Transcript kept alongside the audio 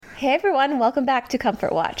Hey everyone, welcome back to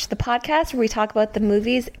Comfort Watch, the podcast where we talk about the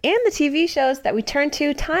movies and the TV shows that we turn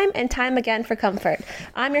to time and time again for comfort.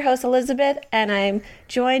 I'm your host Elizabeth, and I'm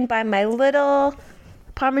joined by my little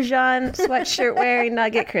Parmesan sweatshirt wearing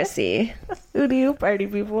nugget Chrissy. Who do you party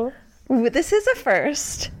people? This is a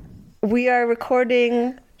first. We are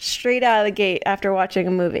recording straight out of the gate after watching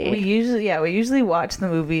a movie. We usually watch the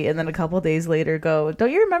movie and then a couple days later go,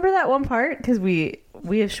 don't you remember that one part? Because we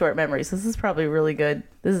have short memories. This is probably really good.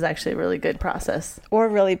 This is actually a really good process. Or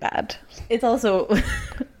really bad. It's also,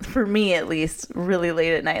 for me at least, really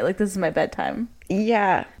late at night. Like, this is my bedtime.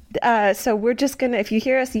 Yeah. So we're just gonna, if you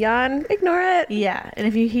hear us yawn, ignore it. Yeah. And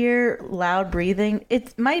if you hear loud breathing,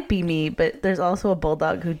 it might be me, but there's also a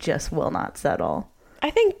bulldog who just will not settle. I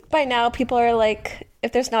think by now people are like,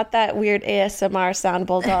 if there's not that weird ASMR sound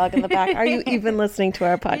bulldog in the back, are you even listening to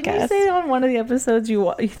our podcast? Did you say on one of the episodes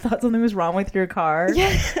you thought something was wrong with your car?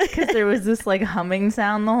 Yeah. Because there was this like humming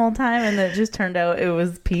sound the whole time and then it just turned out it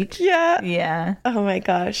was Peach? Yeah. Yeah. Oh my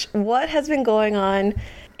gosh. What has been going on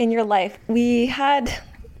in your life?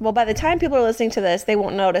 Well, by the time people are listening to this, they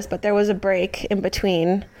won't notice, but there was a break in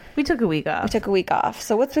between. We took a week off.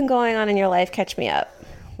 So what's been going on in your life? Catch me up.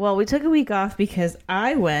 Well, we took a week off because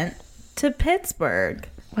I went to Pittsburgh.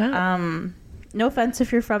 Wow. No offense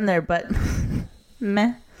if you're from there, but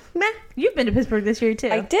meh. You've been to Pittsburgh this year too.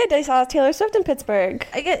 I did. I saw Taylor Swift in Pittsburgh.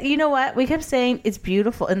 You know what? We kept saying it's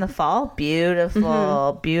beautiful in the fall.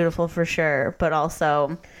 Beautiful for sure. But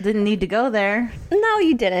also didn't need to go there. No,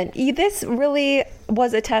 you didn't. This really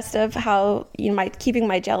was a test of how keeping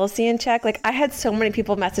my jealousy in check. Like, I had so many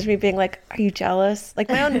people message me being like, "Are you jealous?" Like,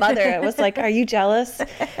 my own mother was like, "Are you jealous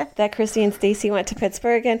that Christy and Stacy went to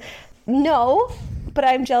Pittsburgh?" And no. But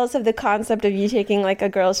I'm jealous of the concept of you taking like a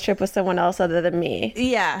girl's trip with someone else other than me.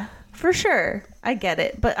 Yeah, for sure. I get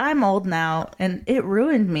it. But I'm old now and it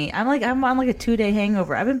ruined me. I'm on like a 2-day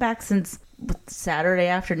hangover. I've been back since Saturday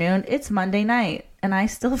afternoon. It's Monday night and I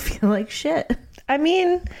still feel like shit. I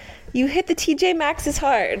mean, you hit the TJ Maxx's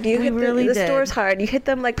hard. You hit the stores hard. You hit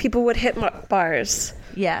them like people would hit bars.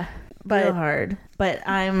 Yeah, real hard. But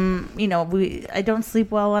I don't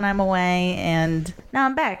sleep well when I'm away and now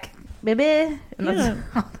I'm back. Baby. Yeah.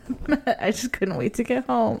 I just couldn't wait to get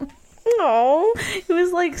home. No. It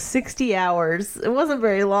was like 60 hours. It wasn't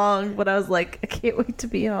very long, but I was like, I can't wait to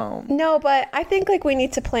be home. No, but I think like we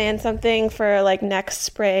need to plan something for like next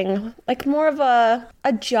spring, like more of a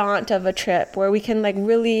jaunt of a trip where we can like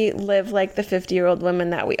really live like the 50-year-old women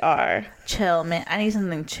that we are. Chill, man. I need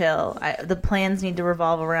something chill. The plans need to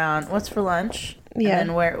revolve around what's for lunch. Yeah. And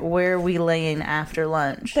then where are we laying after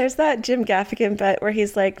lunch? There's that Jim Gaffigan bet where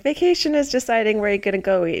he's like, vacation is deciding where you're going to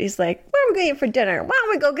go eat. He's like, where are we going to eat for dinner? Why don't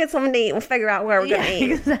we go get something to eat? We'll figure out where we're going to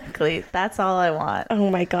eat. Exactly. That's all I want. Oh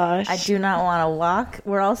my gosh. I do not want to walk.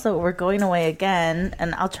 We're going away again,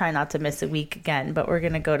 and I'll try not to miss a week again, but we're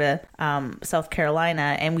going to go to South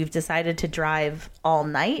Carolina, and we've decided to drive all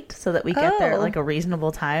night so that we get there at like a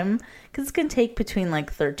reasonable time. Because it's going to take between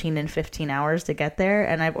like 13 and 15 hours to get there.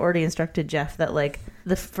 And I've already instructed Jeff that like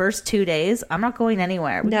the first 2 days, I'm not going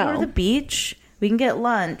anywhere. We can go to the beach. We can get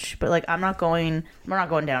lunch. But like we're not going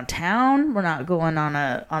downtown. We're not going on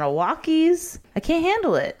a walkies. I can't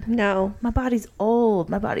handle it. No. My body's old.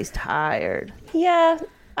 My body's tired. Yeah.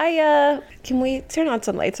 Can we turn on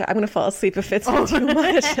some lights? I'm going to fall asleep if it's too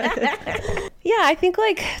much. Yeah, I think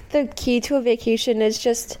like the key to a vacation is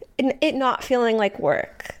just it not feeling like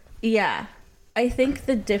work. Yeah. I think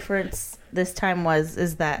the difference this time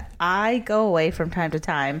is that I go away from time to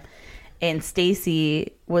time and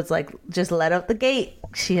Stacy was like, just let out the gate.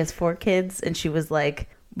 She has 4 kids and she was like,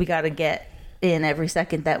 we got to get in every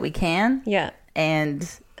second that we can. Yeah. And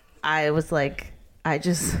I was like, I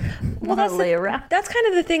just want to lay around. That's kind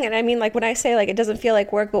of the thing. And I mean, like when I say like it doesn't feel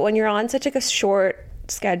like work, but when you're on such like a short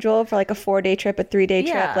schedule for like a 4-day trip, a 3-day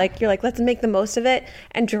trip, like you're like, let's make the most of it.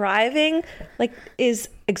 And driving like is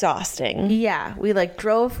exhausting. Yeah, we like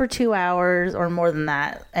drove for 2 hours or more than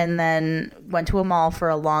that, and then went to a mall for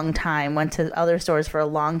a long time, went to other stores for a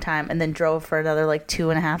long time, and then drove for another like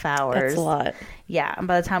 2.5 hours. That's a lot. Yeah, and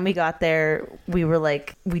by the time we got there, we were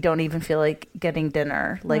like, we don't even feel like getting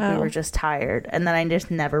dinner. Like we were just tired, and then I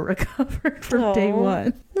just never recovered from day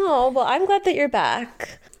one. No, well, I'm glad that you're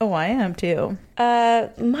back. Oh, I am too.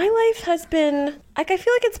 My life has been like, I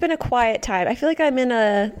feel like it's been a quiet time. I feel like I'm in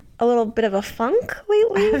a little bit of a funk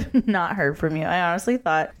lately. I've not heard from you. I honestly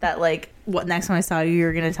thought that like next time I saw you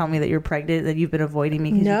were going to tell me that you're pregnant, that you've been avoiding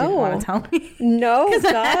me because you didn't want to tell me. No, because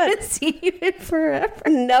God. I haven't seen you in forever.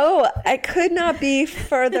 No, I could not be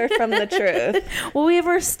further from the truth. Well, we have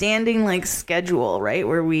our standing like schedule, right,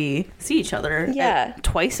 where we see each other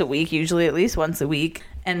twice a week, usually at least once a week.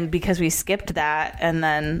 And because we skipped that, and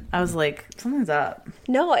then I was like, something's up.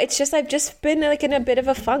 No, it's just I've just been like in a bit of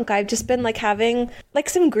a funk. I've just been like having like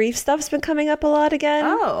some grief stuff's been coming up a lot again.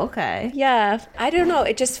 Oh, okay. Yeah. I don't know.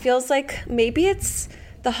 It just feels like maybe it's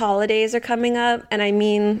the holidays are coming up, and I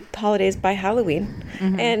mean holidays by Halloween.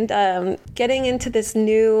 And getting into this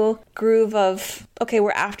new groove of, okay,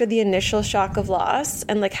 we're after the initial shock of loss,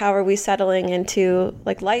 and like how are we settling into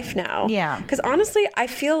like life now? Yeah. Because honestly, I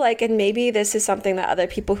feel like, and maybe this is something that other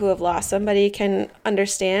people who have lost somebody can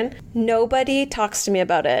understand, nobody talks to me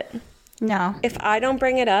about it. No. If I don't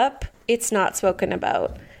bring it up, it's not spoken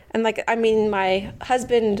about. And like, I mean, my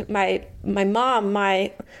husband, my mom,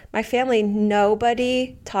 my family,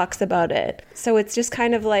 nobody talks about it. So it's just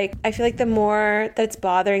kind of like, I feel like the more that it's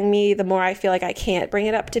bothering me, the more I feel like I can't bring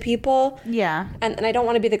it up to people. Yeah. And I don't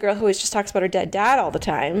want to be the girl who always just talks about her dead dad all the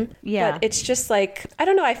time. Yeah. But it's just like, I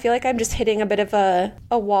don't know, I feel like I'm just hitting a bit of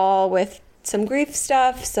a wall with some grief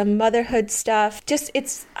stuff, some motherhood stuff. Just,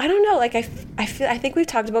 it's, I don't know, like I think we've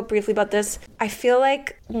talked about briefly about this. I feel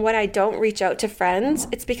like when I don't reach out to friends,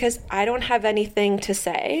 it's because I don't have anything to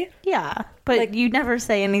say. Yeah. But like, you never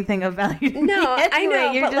say anything about you. No, anyway. I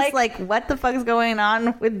know. You're just like, what the fuck's going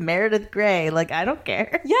on with Meredith Grey? Like, I don't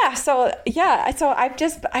care. Yeah. So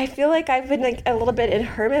I feel like I've been like a little bit in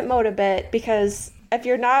hermit mode a bit, because if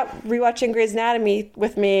you're not rewatching Grey's Anatomy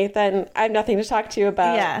with me, then I have nothing to talk to you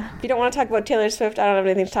about. Yeah. If you don't want to talk about Taylor Swift, I don't have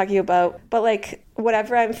anything to talk to you about. But like,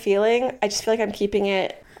 whatever I'm feeling, I just feel like I'm keeping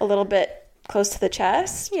it a little bit close to the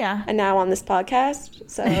chest. Yeah. And now on this podcast.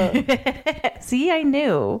 So see, I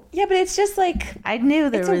knew. Yeah, but it's just like, I knew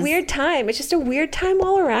it's a weird time. It's just a weird time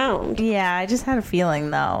all around. Yeah, I just had a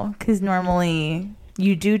feeling though, because normally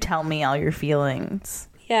you do tell me all your feelings.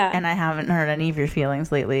 Yeah. And I haven't heard any of your feelings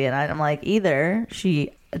lately. And I'm like, either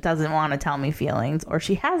she doesn't want to tell me feelings or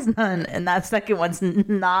she has none. And that second one's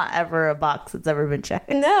not ever a box that's ever been checked.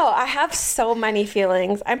 No, I have so many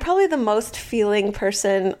feelings. I'm probably the most feeling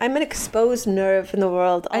person. I'm an exposed nerve in the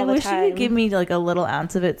world all the time. I wish you could give me like a little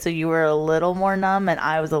ounce of it so you were a little more numb and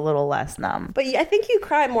I was a little less numb. But I think you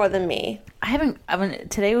cry more than me. I mean,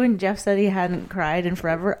 today when Jeff said he hadn't cried in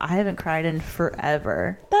forever, I haven't cried in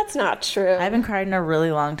forever. That's not true. I haven't cried in a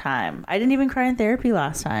really long time. I didn't even cry in therapy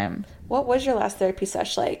last time. What was your last therapy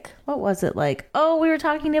sesh like? What was it like? Oh, we were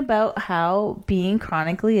talking about how being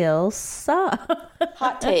chronically ill sucks.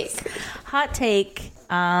 Hot take. Hot take.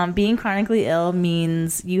 Being chronically ill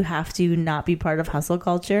means you have to not be part of hustle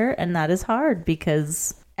culture, and that is hard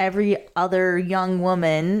because every other young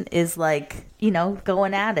woman is like, you know,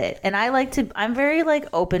 going at it. And I'm very like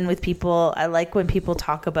open with people. I like when people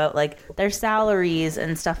talk about like their salaries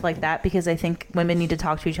and stuff like that, because I think women need to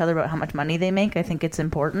talk to each other about how much money they make. I think it's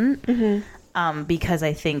important. Because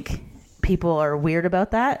I think people are weird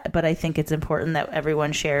about that, but I think it's important that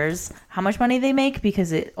everyone shares how much money they make,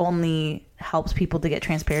 because it only helps people to get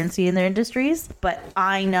transparency in their industries. But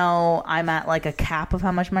I know I'm at like a cap of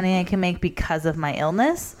how much money I can make because of my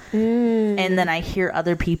illness. And then I hear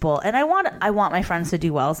other people, and I want my friends to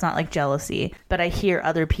do well. It's not like jealousy, but I hear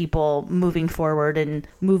other people moving forward and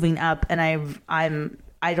moving up, and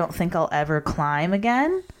I don't think I'll ever climb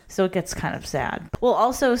again. So it gets kind of sad. Well,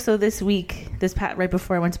 also, so this week, right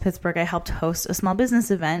before I went to Pittsburgh, I helped host a small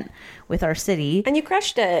business event with our city. And you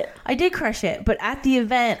crushed it. I did crush it. But at the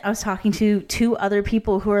event, I was talking to two other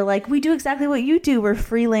people who are like, we do exactly what you do. We're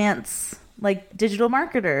freelance, like digital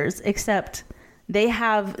marketers, except they're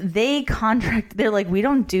like, we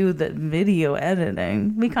don't do the video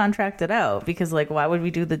editing. We contract it out because like, why would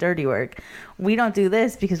we do the dirty work? We don't do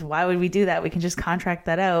this because why would we do that? We can just contract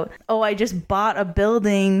that out. Oh, I just bought a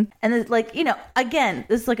building. And it's like, you know, again,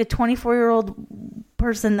 this is like a 24-year-old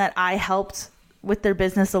person that I helped with their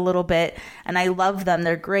business a little bit, and I love them.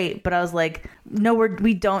 They're great. But I was like, no,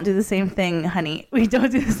 we don't do the same thing, honey. We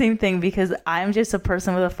don't do the same thing, because I'm just a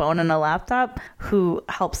person with a phone and a laptop who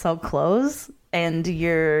helps sell clothes. And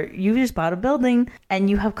you just bought a building and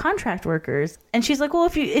you have contract workers. And she's like, well,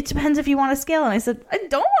 it depends if you want to scale. And I said, I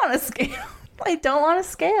don't want to scale. I don't want to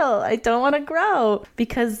scale. I don't want to grow,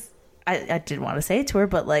 because I did want to say it to her,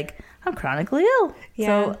 but like, I'm chronically ill.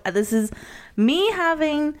 Yeah. So this is me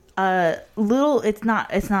having a little, it's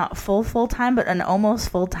not full time, but an almost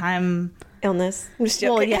full-time illness. I'm just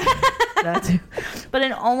joking. Well, yeah, that too. But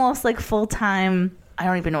an almost like full-time, I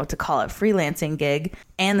don't even know what to call it, freelancing gig,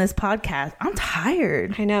 and this podcast. I'm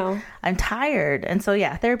tired. I know. I'm tired. And so,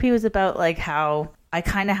 yeah, therapy was about like how I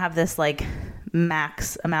kind of have this like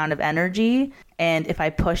max amount of energy. And if I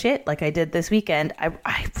push it, like I did this weekend, I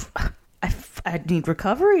need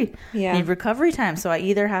recovery. Yeah. I need recovery time. So I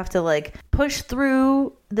either have to like push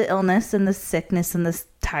through the illness and the sickness and the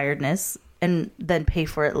tiredness and then pay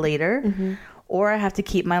for it later. or I have to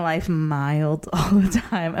keep my life mild all the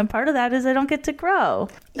time. And part of that is I don't get to grow.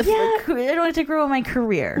 Yeah. I don't get to grow in my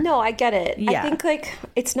career. No, I get it. Yeah. I think like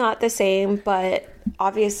it's not the same, but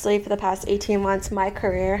obviously for the past 18 months, my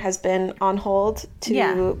career has been on hold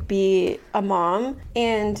to be a mom.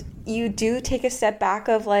 And you do take a step back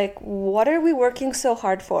of like, what are we working so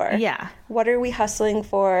hard for? Yeah. What are we hustling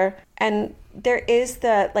for? And there is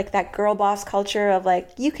the like that girl boss culture of like,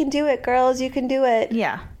 you can do it, girls, you can do it.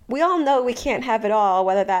 Yeah. We all know we can't have it all,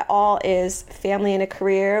 whether that all is family and a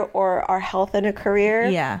career or our health and a career.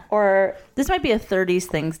 Yeah. Or this might be a 30s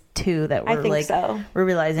thing too that we're like, so. We're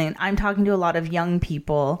realizing. I'm talking to a lot of young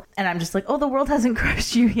people and I'm just like, oh, the world hasn't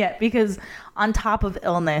crushed you yet, because on top of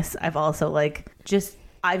illness, I've also like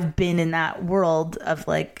I've been in that world of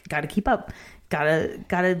like, gotta keep up,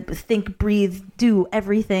 gotta think, breathe, do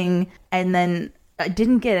everything. And then I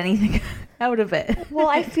didn't get anything out of it. Well,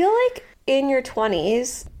 I feel like in your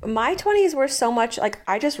 20s, my 20s were so much like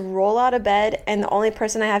I just roll out of bed and the only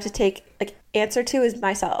person I have to take like answer to is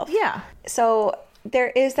myself. Yeah. So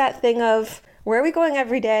there is that thing of where are we going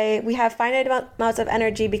every day? We have finite amounts of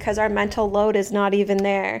energy because our mental load is not even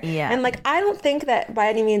there. Yeah. And like I don't think that by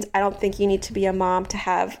any means, I don't think you need to be a mom to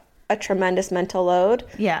have a tremendous mental load.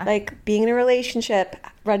 Yeah. Like being in a relationship,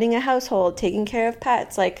 running a household, taking care of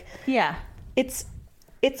pets, like Yeah. It's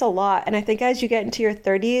a lot. And I think as you get into your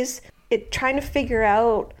 30s, trying to figure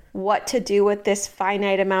out what to do with this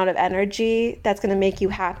finite amount of energy that's going to make you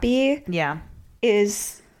happy Yeah.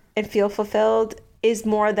 and feel fulfilled is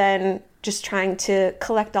more than just trying to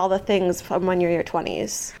collect all the things from when you're in your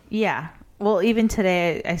 20s. Yeah. Well, even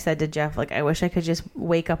today I said to Jeff, like, I wish I could just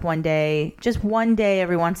wake up one day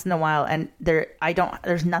every once in a while, and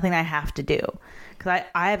there's nothing I have to do. Because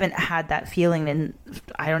I haven't had that feeling in,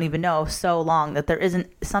 I don't even know, so long, that there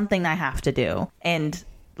isn't something I have to do. And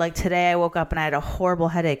like today I woke up and I had a horrible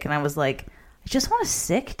headache and I was like, I just want a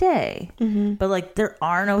sick day. Mm-hmm. But like there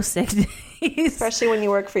are no sick days. Especially when you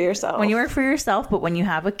work for yourself. When you work for yourself, but when you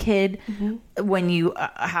have a kid, mm-hmm. when you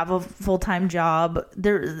have a full-time job,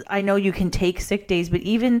 I know you can take sick days, but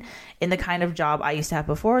even in the kind of job I used to have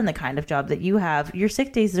before and the kind of job that you have, your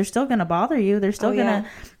sick days, they're still going to bother you. They're still going to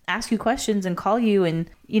ask you questions and call you, and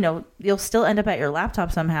you'll still end up at your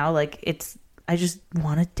laptop somehow. Like I just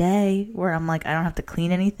want a day where I'm like, I don't have to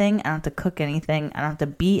clean anything. I don't have to cook anything. I don't have to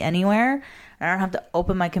be anywhere. I don't have to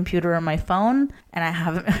open my computer or my phone. And I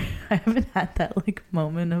haven't had that like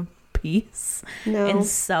moment of peace in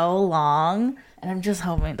so long. And I'm just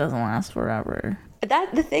hoping it doesn't last forever.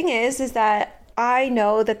 The thing is that I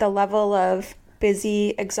know that the level of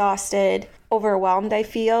busy, exhausted, overwhelmed I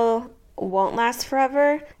feel won't last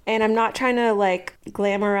forever. And I'm not trying to like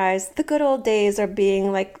glamorize the good old days or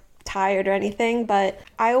being like tired or anything, but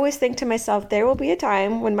I always think to myself, there will be a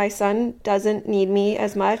time when my son doesn't need me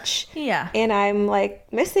as much, and I'm like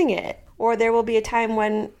missing it. Or there will be a time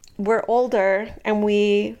when we're older and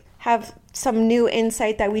we have some new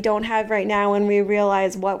insight that we don't have right now, and we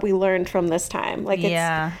realize what we learned from this time. Like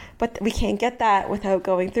but we can't get that without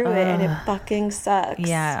going through it, and it fucking sucks.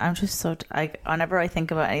 Yeah, I'm just so whenever I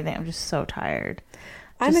think about anything, I'm just so tired.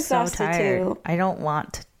 I'm exhausted too. I don't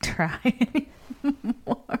want to try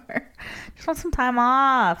anymore. I just want some time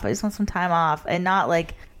off. And not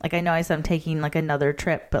like I know I said I'm taking like another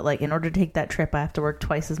trip, but like in order to take that trip, I have to work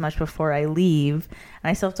twice as much before I leave, and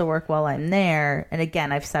I still have to work while I'm there. And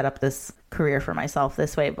again, I've set up this career for myself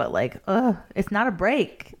this way, but like, it's not a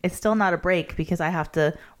break. It's still not a break because I have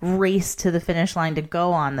to race to the finish line to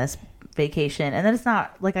go on this vacation. And then it's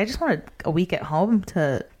not like, I just wanted a week at home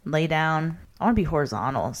to lay down. I want to be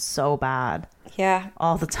horizontal so bad. Yeah.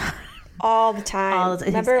 All the time.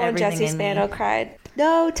 Remember when Jessie Spano cried,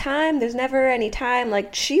 "No time, there's never any time"?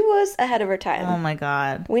 Like, she was ahead of her time. Oh my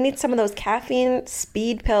God. We need some of those caffeine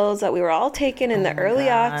speed pills that we were all taking in the early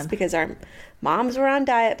aughts because our moms were on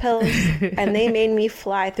diet pills and they made me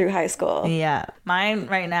fly through high school. Yeah. Mine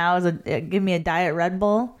right now is give me a diet Red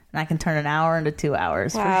Bull and I can turn an hour into 2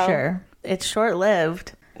 hours for sure. It's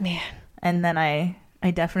short-lived. Man. And then I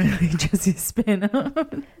definitely Jessie Spano.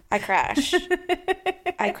 I crash.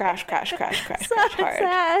 I crash so hard.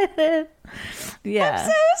 Sad. Yeah. I'm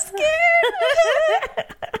so scared.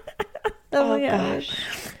 Oh gosh.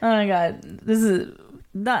 Oh my God. This is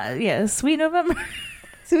not, Sweet November.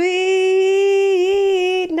 Sweet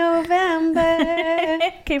November.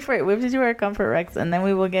 Okay, we have to do our comfort Rex and then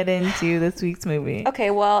we will get into this week's movie.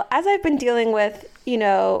 Okay, well, as I've been dealing with,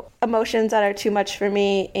 emotions that are too much for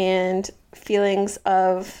me and feelings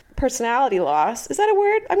of personality loss. Is that a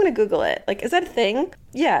word? I'm going to Google it. Like, is that a thing?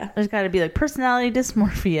 Yeah. There's got to be like personality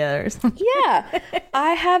dysmorphia or something. Yeah.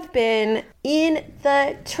 I have been in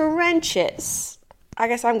the trenches. I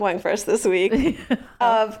guess I'm going first this week,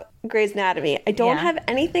 of Grey's Anatomy. I don't have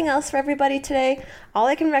anything else for everybody today. All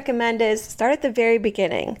I can recommend is start at the very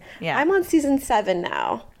beginning. Yeah. I'm on season 7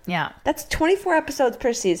 now. Yeah. That's 24 episodes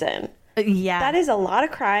per season. Yeah. That is a lot of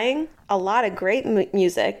crying, a lot of great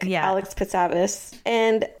music. Yeah. Alex Pizzavas.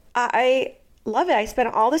 And I love it. I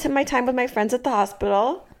spent all this my time with my friends at the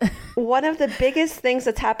hospital. One of the biggest things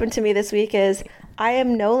that's happened to me this week is I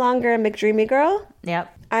am no longer a McDreamy girl.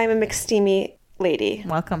 Yep. I'm a McSteamy lady.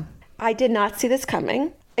 Welcome. I did not see this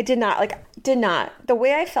coming. I did not. The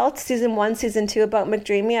way I felt season 1, season 2 about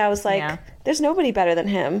McDreamy, I was like, there's nobody better than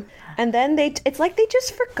him. And then it's like they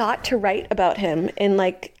just forgot to write about him. And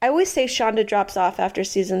like, I always say Shonda drops off after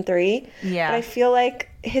season 3. Yeah. But I feel like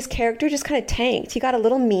his character just kind of tanked. He got a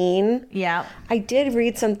little mean. Yeah. I did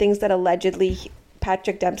read some things that allegedly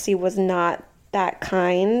Patrick Dempsey was not that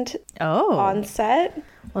kind on set.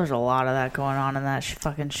 Well, there's a lot of that going on in that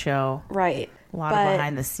fucking show. Right. A lot of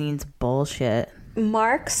behind the scenes bullshit.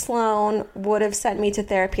 Mark Sloan would have sent me to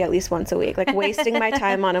therapy at least once a week, like wasting my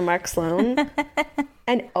time on a Mark Sloan.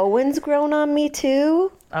 And Owen's grown on me too.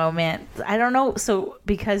 Oh man, I don't know. So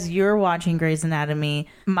because you're watching Grey's Anatomy,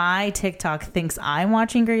 my TikTok thinks I'm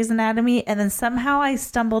watching Grey's Anatomy, and then somehow I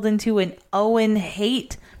stumbled into an Owen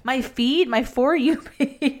hate. My feed, my For You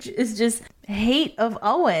page is just hate of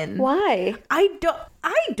Owen. Why? I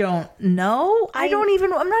don't know. I'm not even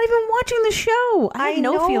watching the show. I have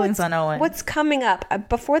no feelings on Owen. What's coming up?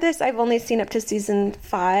 Before this, I've only seen up to season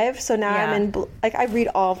 5. So now I'm in, I read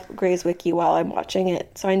all Grey's Wiki while I'm watching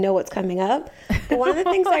it. So I know what's coming up. But one of the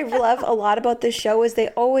things I love a lot about this show is they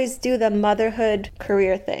always do the motherhood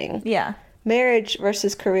career thing. Yeah. Marriage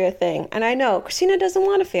versus career thing. And I know Christina doesn't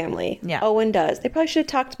want a family. Yeah. Owen does. They probably should have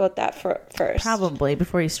talked about that first. Probably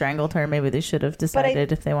before he strangled her. Maybe they should have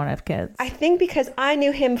decided if they want to have kids. I think because I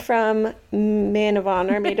knew him from Maid of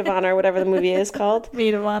Honor, whatever the movie is called.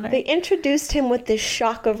 Maid of Honor. They introduced him with this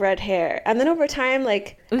shock of red hair. And then over time,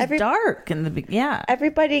 like... It was dark in the beginning. Yeah.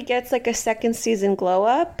 Everybody gets like a second season glow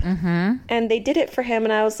up. Mm-hmm. And they did it for him.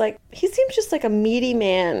 And I was like, he seems just like a meaty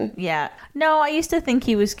man. Yeah. No, I used to think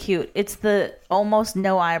he was cute. It's the almost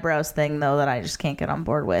no eyebrows thing, though, that I just can't get on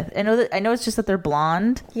board with. I know it's just that they're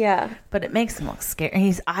blonde. Yeah. But it makes him look scary.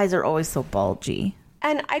 His eyes are always so bulgy.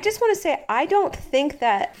 And I just want to say, I don't think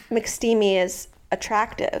that McSteamy is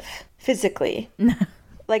attractive physically.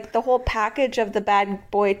 Like the whole package of the bad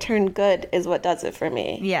boy turned good is what does it for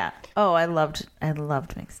me. Yeah. Oh, I loved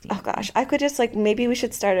McSteamy. Oh gosh, I could just maybe we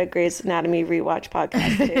should start a Grey's Anatomy rewatch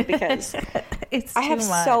podcast too, because I have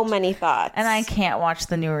so many thoughts. And I can't watch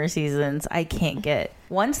the newer seasons. I can't get...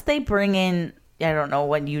 Once they bring in... I don't know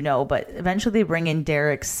what you know, but eventually they bring in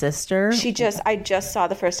Derek's sister. I just saw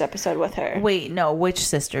the first episode with her. Wait, no, which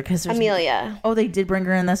sister? Because Amelia. Oh, they did bring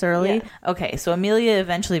her in this early? Yeah. Okay, so Amelia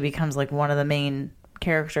eventually becomes like one of the main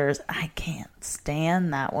characters. I can't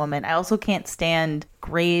stand that woman. I also can't stand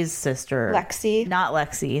Grey's sister. Lexi. Not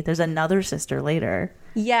Lexi. There's another sister later.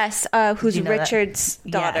 Yes, who's Richard's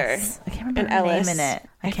daughter. Yes. I can't remember her name in it.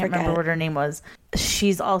 I can't remember what her name was.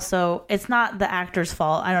 She's also... It's not the actor's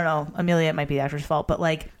fault. I don't know. Amelia, it might be the actor's fault. But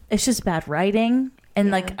like, it's just bad writing.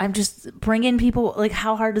 And like, I'm just bringing people... Like,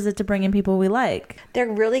 how hard is it to bring in people we like?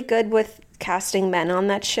 They're really good with casting men on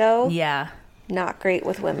that show. Yeah. Not great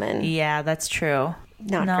with women. Yeah, that's true.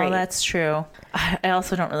 Not great. No, that's true. I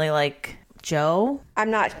also don't really like Jo.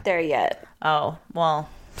 I'm not there yet. Oh, well...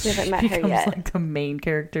 We haven't met her yet. Like the main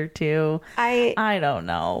character too. I don't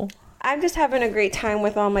know. I'm just having a great time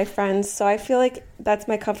with all my friends, so I feel like that's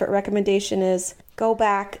my comfort recommendation is go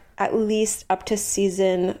back at least up to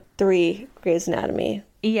season 3 Grey's Anatomy.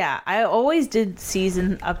 Yeah, I always did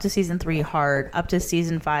up to season 3 hard, up to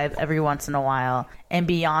season 5 every once in a while, and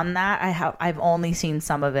beyond that I've only seen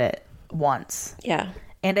some of it once. Yeah.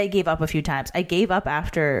 And I gave up a few times. I gave up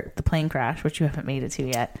after the plane crash, which you haven't made it to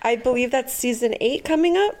yet. I believe that's season 8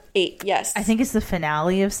 coming up. 8, yes. I think it's the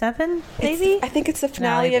finale of 7, maybe? I think it's the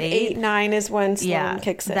finale of 8. 9 is when Sloan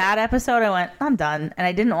kicks it. That episode, I went, I'm done. And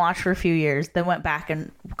I didn't watch for a few years. Then went back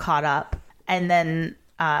and caught up. And then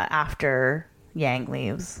after Yang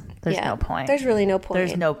leaves, there's no point. There's really no point.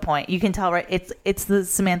 There's no point. You can tell, right? It's the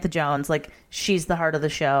Samantha Jones. Like, she's the heart of the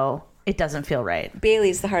show. It doesn't feel right.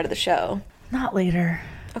 Bailey's the heart of the show. Not later.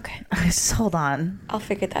 Okay. Just hold on. I'll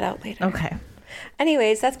figure that out later. Okay.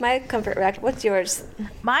 Anyways, that's my comfort rec. What's yours?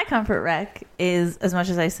 My comfort rec is, as much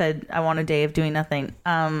as I said I want a day of doing nothing,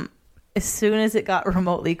 as soon as it got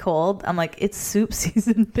remotely cold, I'm like, it's soup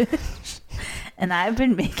season, bitch. And I've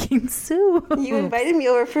been making soup. You invited me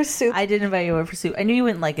over for soup. I did invite you over for soup. I knew you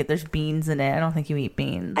wouldn't like it. There's beans in it. I don't think you eat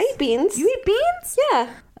beans. I eat beans. You eat beans?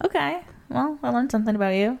 Yeah. Okay. Well, I learned something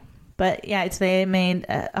about you. But yeah, today I made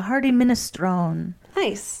a hearty minestrone.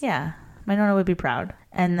 Nice. Yeah, my Nona would be proud.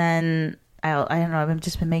 And then I don't know. I've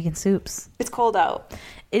just been making soups. It's cold out.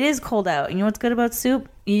 It is cold out. You know what's good about soup?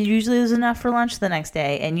 Usually there's enough for lunch the next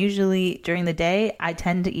day. And usually during the day, I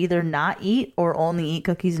tend to either not eat or only eat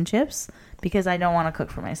cookies and chips because I don't want to cook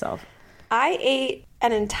for myself. I ate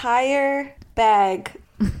an entire bag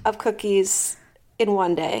of cookies in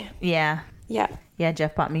one day. Yeah. Yeah. Yeah,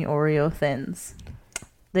 Jeff bought me Oreo Thins.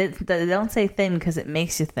 They don't say thin because it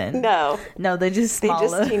makes you thin. No, they just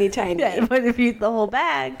smaller. teeny tiny. Yeah, but if you eat the whole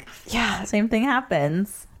bag, yeah, same thing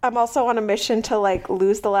happens. I'm also on a mission to like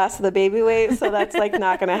lose the last of the baby weight, so that's like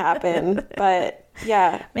not gonna happen. But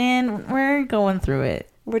yeah, man, we're going through it.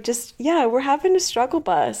 We're having a struggle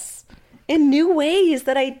bus in new ways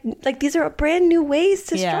that I like. These are brand new ways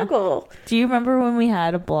to struggle. Do you remember when we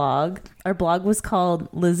had a blog? Our blog was called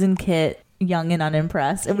Liz and Kit Young and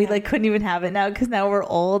Unimpressed, and we like couldn't even have it now because now we're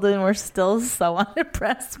old and we're still so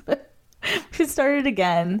unimpressed. But we should start it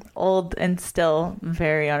again, old and still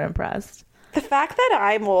very unimpressed. The fact that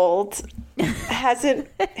I'm old hasn't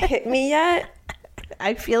hit me yet.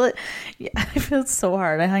 I feel it. Yeah, I feel it so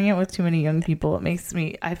hard. I hang out with too many young people. I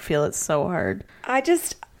feel it so hard. I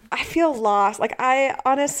feel lost. Like I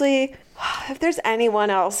honestly, if there's anyone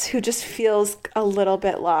else who just feels a little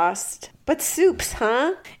bit lost. But soups,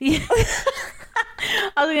 huh? Yeah.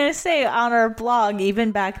 I was going to say on our blog,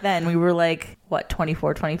 even back then, we were like,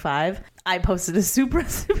 24, 25? I posted a soup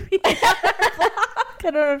recipe on our blog.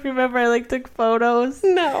 I don't know if you remember, I like took photos.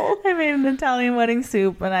 No. I made an Italian wedding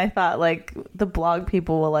soup and I thought like the blog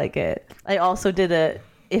people will like it. I also did a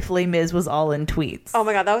If Les Mis was all in tweets. Oh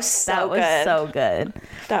my God, that was so good. That was so good.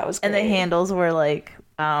 That was great. And the handles were like,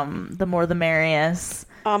 the more the merriest.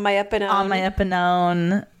 On my up and on. On my up and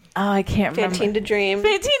on. Oh, I can't remember. Fantine to Dream.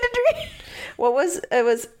 Fantine to Dream. What was it?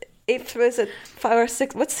 Was it 5 or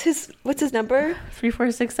 6? What's his number?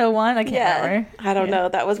 34601. I can't remember. I don't know.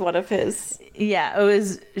 That was one of his. Yeah, it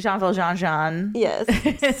was Jean-Valjean Jean.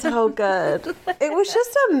 Yes, so good. It was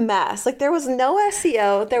just a mess. Like there was no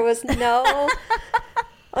SEO. There was no.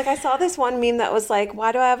 Like I saw this one meme that was like,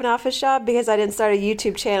 "Why do I have an office job? Because I didn't start a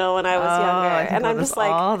YouTube channel when I was younger." And I'm just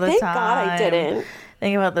like, thank God I didn't.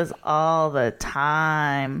 Think about this all the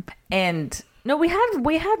time. And no, we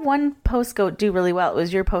had one post do really well. It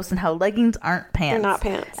was your post on how leggings aren't pants. They're not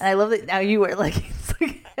pants. And I love that now you wear leggings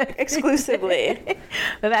exclusively.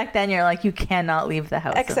 But back then you're like, you cannot leave the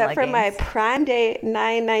house except for my Prime Day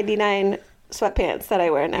 $9.99 sweatpants that I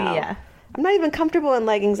wear now. Yeah. I'm not even comfortable in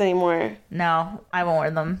leggings anymore. No, I won't wear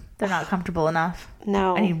them. They're not comfortable enough.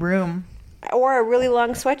 No. I need room. Or a really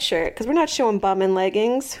long sweatshirt, because we're not showing bum in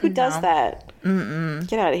leggings. Who does that? Mm-mm.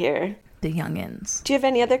 Get out of here. The youngins. Do you have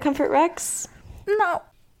any other comfort recs?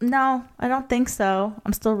 No, I don't think so.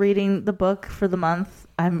 I'm still reading the book for the month.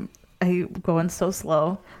 I'm going so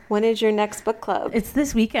slow. When is your next book club? It's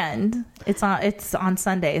this weekend. It's on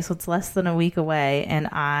Sunday, so it's less than a week away, and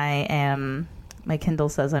my Kindle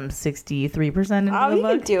says I'm 63% into the book. You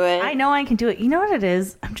can do it. I know I can do it. You know what it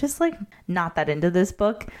is? I'm just like not that into this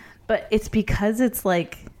book, but it's because it's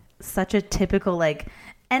like such a typical like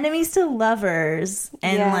enemies to lovers,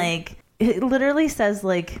 and like it literally says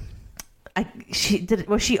like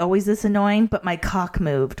was she always this annoying? But my cock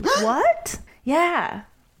moved. What? Yeah,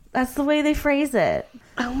 that's the way they phrase it.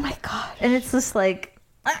 Oh my God. And it's just like.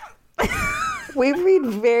 We read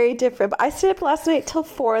very different. But I stayed up last night till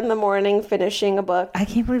 4 a.m. finishing a book. I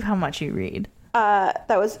can't believe how much you read. That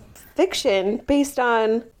was fiction based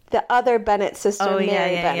on the other Bennett sister, Mary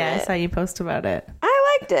Bennett. Yeah. I saw you post about it.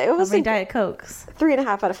 I liked it. It was like Diet Cokes. 3.5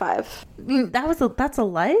 out of 5. That's a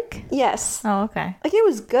like? Yes. Oh, okay. Like it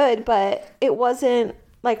was good, but it wasn't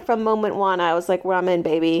like from moment one. I was like, "Well, I'm in,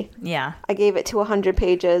 baby." Yeah. I gave it to 100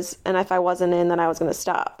 pages, and if I wasn't in, then I was going to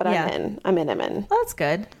stop. But I'm in. I'm in. Well, that's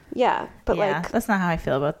good. Yeah, but like that's not how I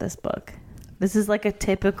feel about this book. This is like a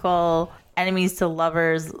typical enemies to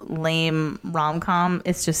lovers lame rom-com.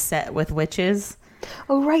 It's just set with witches.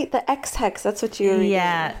 Oh right, the X-Hex. That's what you.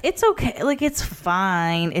 Yeah, it's okay. Like it's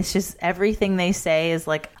fine. It's just everything they say is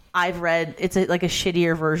like I've read. It's like a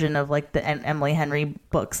shittier version of like the Emily Henry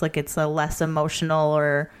books. Like it's a less emotional,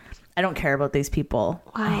 or I don't care about these people.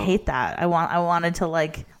 Wow. I hate that. I wanted to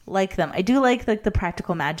like them. I do like the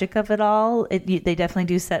practical magic of it all. They definitely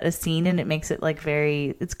do set a scene, and it makes it like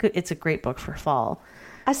very. It's good. It's a great book for fall.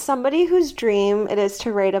 As somebody whose dream it is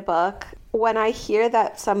to write a book, when I hear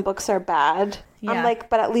that some books are bad, I'm like,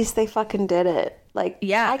 but at least they fucking did it. Like,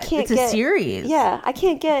 I can't. It's a series. Yeah, I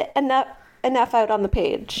can't get enough out on the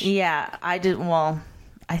page. Yeah, I did. Well,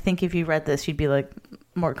 I think if you read this, you'd be like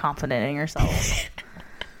more confident in yourself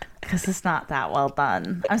because it's not that well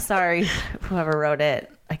done. I'm sorry, whoever wrote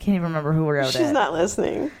it. I can't even remember who wrote it. She's not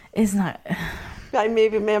listening. It's not. I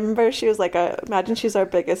maybe remember she was like imagine she's our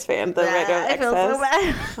biggest fan, the writer of I feel so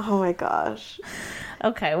bad. Oh my gosh.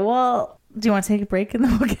 Okay, well, do you want to take a break and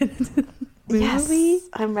then we'll get into the movie? Yes,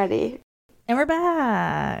 I'm ready. And we're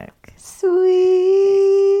back.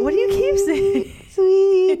 Sweet. What do you keep saying?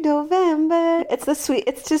 Sweet November. It's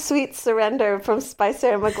just Sweet Surrender from Spicer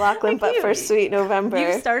and McLaughlin, but for Sweet November.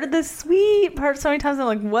 You started the sweet part so many times. I'm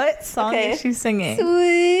like, what song is she singing?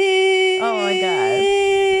 Sweet. Oh my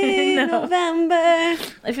God. No. November.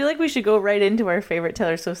 I feel like we should go right into our favorite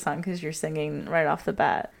Taylor Swift song because you're singing right off the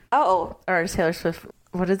bat. Oh. Or Taylor Swift.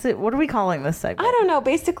 What is it? What are we calling this segment? I don't know.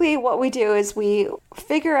 Basically, what we do is we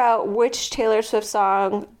figure out which Taylor Swift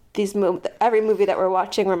song every movie that we're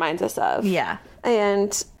watching reminds us of. Yeah.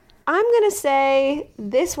 And I'm going to say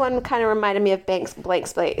this one kind of reminded me of Blank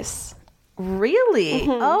Space. Really?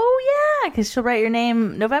 Mm-hmm. Oh, yeah. Because she'll write your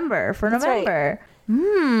name November for November. Right.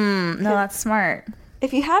 No, that's smart.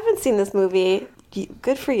 If you haven't seen this movie,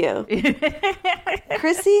 good for you.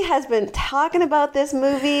 Chrissy has been talking about this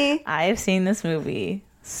movie. I have seen this movie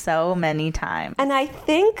so many times. And I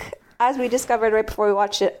think, as we discovered right before we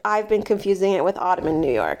watched it, I've been confusing it with Autumn in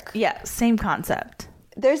New York. Yeah, same concept.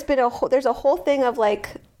 There's a whole thing of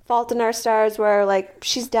like Fault in Our Stars where like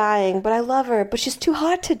she's dying, but I love her, but she's too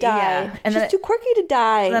hot to die. Yeah. And she's too quirky to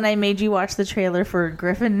die. Then I made you watch the trailer for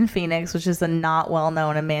Griffin and Phoenix, which is a not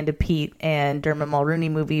well-known Amanda Peet and Dermot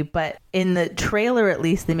Mulroney movie, but in the trailer at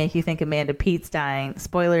least they make you think Amanda Peet's dying.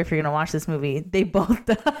 Spoiler if you're gonna watch this movie, they both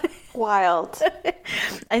die. Wild.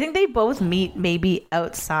 I think they both meet maybe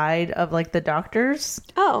outside of like the doctors.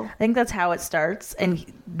 Oh. I think that's how it starts, and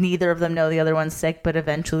neither of them know the other one's sick, but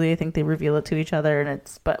eventually I think they reveal it to each other, and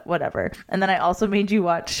but whatever. And then I also made you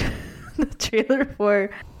watch the trailer for,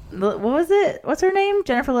 what was it? What's her name?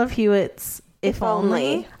 Jennifer Love Hewitt's If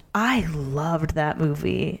Only. I loved that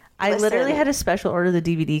movie. I literally had a special order the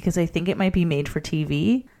DVD because I think it might be made for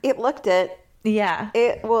TV. It looked it. Yeah.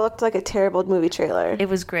 It looked like a terrible movie trailer. It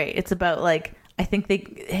was great. It's about like, I think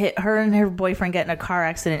her and her boyfriend get in a car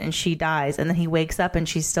accident and she dies, and then he wakes up and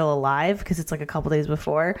she's still alive because it's like a couple days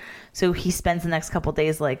before. So he spends the next couple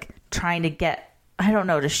days like trying to get, I don't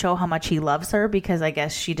know, to show how much he loves her, because I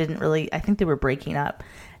guess she didn't really, I think they were breaking up.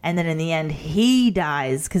 And then in the end, he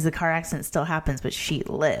dies because the car accident still happens, but she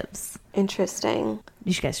lives. Interesting.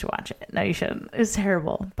 You guys should watch it. No, you shouldn't. It was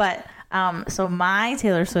terrible. But so my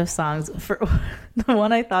Taylor Swift songs, for the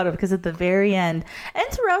one I thought of, because at the very end, and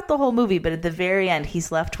throughout the whole movie, but at the very end,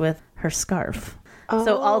 he's left with her scarf. Oh,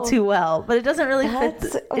 so All Too Well. But it doesn't really fit.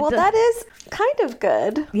 That is kind of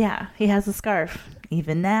good. Yeah, he has a scarf.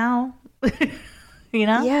 Even now. You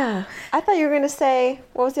know? Yeah. I thought you were going to say,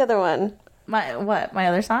 what was the other one? My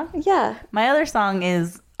other song? Yeah. My other song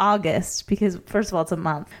is August, because first of all, it's a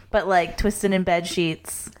month. But like Twisted in Bed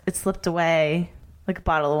Sheets, it slipped away like a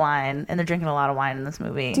bottle of wine, and they're drinking a lot of wine in this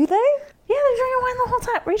movie. Do they? Yeah, they're drinking wine the whole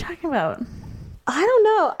time. What are you talking about? I don't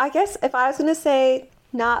know. I guess if I was going to say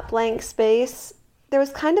not Blank Space, there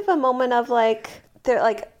was kind of a moment of like, they're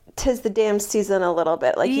like, 'tis the damn season a little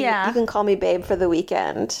bit. Like, yeah. You can call me babe for the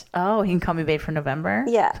weekend. Oh, he can call me babe for November?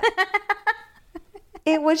 Yeah.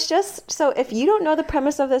 It was just, so if you don't know the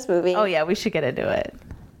premise of this movie. Oh yeah, we should get into it.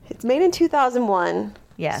 It's made in 2001.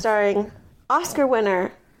 Yes. Starring Oscar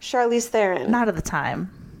winner Charlize Theron. Not at the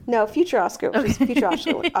time. No, future Oscar winner.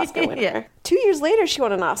 Yeah. 2 years later, she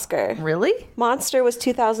won an Oscar. Really? Monster was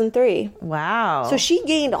 2003. Wow. So she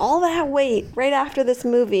gained all that weight right after this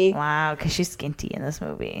movie. Wow, because she's skinty in this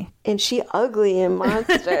movie. And she ugly in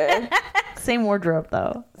Monster. Same wardrobe,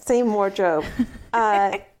 though. Same wardrobe.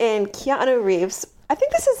 And Keanu Reeves. I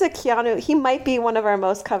think this is a Keanu. He might be one of our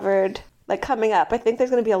most covered, like, coming up. I think there's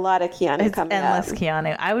going to be a lot of Keanu coming up. Endless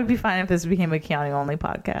Keanu. I would be fine if this became a Keanu-only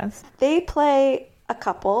podcast. They play a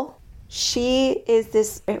couple. She is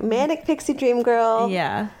this manic pixie dream girl.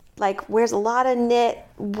 Yeah. Like, wears a lot of knit,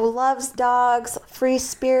 loves dogs,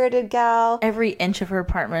 free-spirited gal. Every inch of her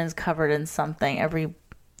apartment is covered in something.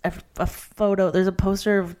 A photo, there's a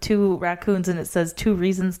poster of 2 raccoons and it says 2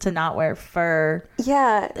 reasons to not wear fur.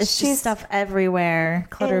 Yeah. It's just stuff everywhere.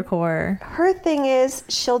 Cluttercore. Her thing is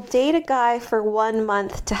she'll date a guy for 1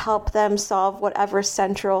 month to help them solve whatever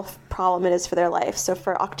central problem it is for their life. So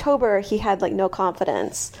for October, he had like no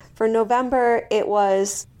confidence. For November, it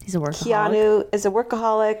was he's a workaholic. Keanu is a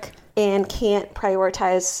workaholic and can't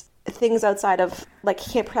prioritize things outside of, like,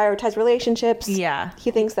 he can't prioritize relationships. Yeah.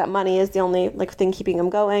 He thinks that money is the only, like, thing keeping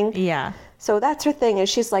him going. Yeah. So that's her thing, is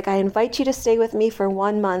she's like, I invite you to stay with me for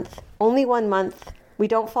 1 month. Only 1 month. We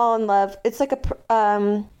don't fall in love. It's like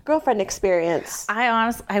a girlfriend experience.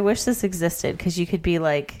 I wish this existed, because you could be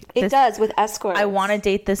like... It does, with escorts. I want to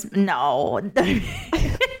date this... No.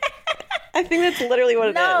 I I think that's literally what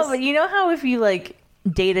it is. No, but you know how if you like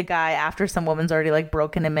date a guy after some woman's already like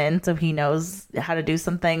broken him in, so he knows how to do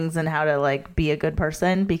some things and how to like be a good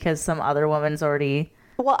person because some other woman's already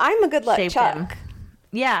Well, I'm a good luck shaped Chuck. him.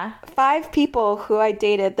 Yeah. 5 people who I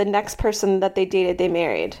dated, the next person that they dated, they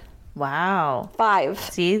married. Wow. 5.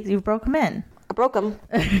 See, you broke him in. I broke them.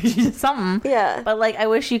 Something. Yeah. But like, I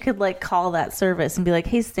wish you could like call that service and be like,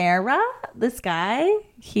 "Hey, Sarah, this guy,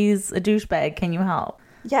 he's a douchebag. Can you help?"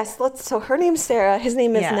 Yes, so her name's Sarah. His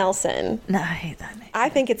name is Yeah. Nelson. No, I hate that name. I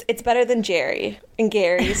think it's better than Jerry and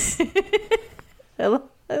Gary's. I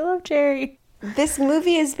love Jerry. This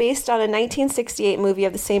movie is based on a 1968 movie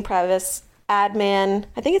of the same premise. Ad Man.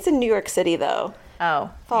 I think it's in New York City though.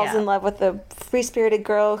 Oh, Falls in love with a free-spirited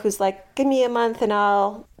girl who's like, "Give me a month and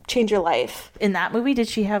I'll change your life." In that movie, did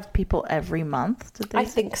she have people every month? Did they I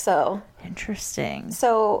think so. Interesting.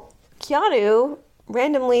 So Keanu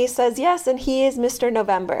randomly says yes, and he is Mr.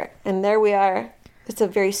 November. And there we are. It's a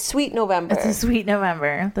very sweet November. It's a sweet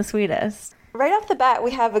November, the sweetest. Right off the bat,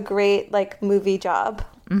 we have a great like movie job.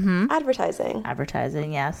 Advertising.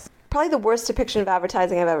 Advertising, yes. Probably the worst depiction of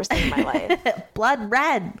advertising I've ever seen in my life. Blood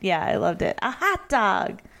red. Yeah, I loved it. A hot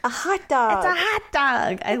dog. A hot dog. It's a hot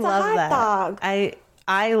dog. I It's a love hot that. dog.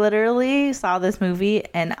 I literally saw this movie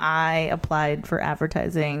and I applied for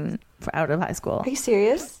advertising out of high school. Are you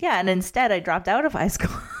serious? Yeah, and instead I dropped out of high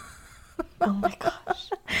school. Oh my gosh.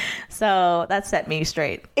 So that set me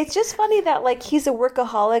straight. It's just funny that like he's a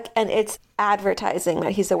workaholic and it's advertising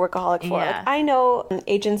that he's a workaholic for. Yeah. Like, I know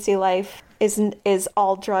agency life is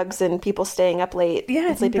all drugs and people staying up late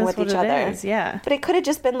and sleeping with each other. Yeah. But it could have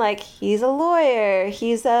just been like, he's a lawyer.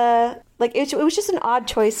 He's a like it was just an odd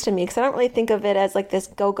choice to me because I don't really think of it as like this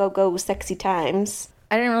go go go sexy times.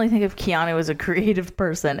 I didn't really think of Keanu as a creative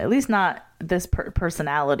person, at least not this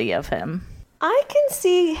personality of him. I can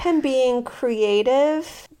see him being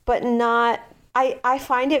creative, but not. I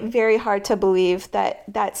find it very hard to believe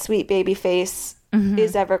that sweet baby face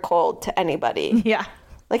is ever cold to anybody. Yeah.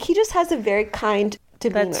 Like he just has a very kind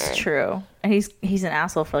demeanor. That's true. And he's an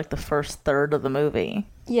asshole for like the first third of the movie.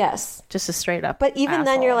 Yes. Just a straight up But even then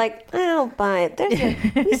asshole. you're like, I don't buy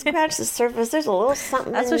it. We scratch the surface. There's a little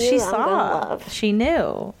something That's in what you she I'm gonna saw. love. She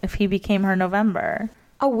knew if he became her November.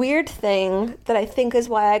 A weird thing that I think is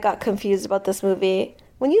why I got confused about this movie.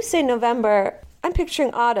 When you say November, I'm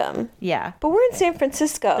picturing autumn. Yeah. But we're in San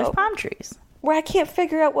Francisco. There's palm trees. Where I can't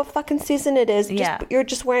figure out what fucking season it is. Yeah. You're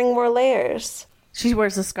just wearing more layers. She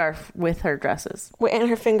wears a scarf with her dresses. And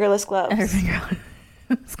her fingerless gloves. And her finger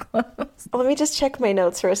is closed. Let me just check my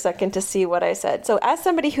notes for a second to see what I said. So as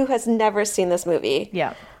somebody who has never seen this movie,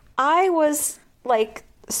 Yeah. I was like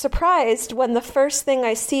surprised when the first thing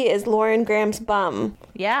I see is Lauren Graham's bum.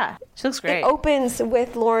 Yeah. She looks great. It opens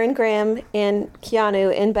with Lauren Graham and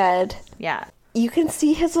Keanu in bed. Yeah. You can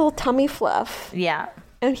see his little tummy fluff. Yeah.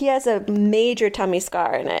 And he has a major tummy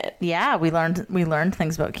scar in it. Yeah, we learned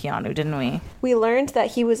things about Keanu, didn't we? We learned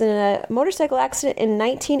that he was in a motorcycle accident in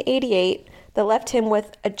 1988 that left him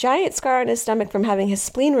with a giant scar on his stomach from having his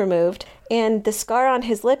spleen removed. And the scar on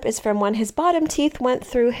his lip is from when his bottom teeth went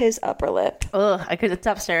through his upper lip. Ugh, I couldn't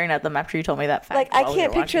stop staring at them after you told me that fact. Like, I while we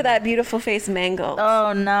can't were picture watching that beautiful face mangled.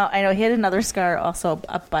 Oh, no. I know. He had another scar also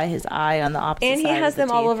up by his eye on the opposite And he side has of the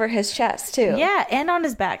them all teeth. over his chest, too. Yeah, and on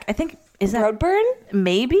his back. I think, is that... Roadburn?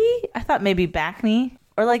 Maybe? I thought maybe back knee.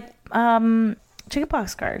 Or like,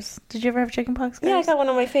 chickenpox scars. Did you ever have chickenpox scars? Yeah, I got one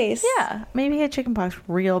on my face. Yeah, maybe he had chickenpox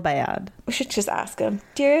real bad. We should just ask him.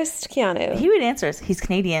 Dearest Keanu. He would answer us. He's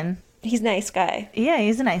Canadian. He's a nice guy. Yeah,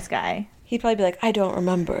 he's a nice guy. He'd probably be like, I don't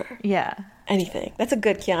remember Yeah. anything. That's a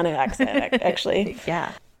good Keanu accent, actually.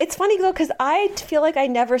 Yeah. It's funny, though, because I feel like I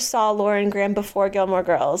never saw Lauren Graham before Gilmore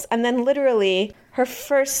Girls. And then literally,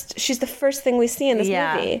 she's the first thing we see in this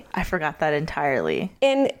movie. I forgot that entirely.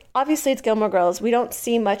 And obviously, it's Gilmore Girls. We don't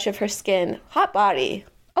see much of her skin. Hot body.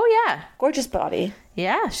 Oh, yeah. Gorgeous body.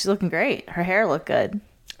 Yeah, she's looking great. Her hair looked good.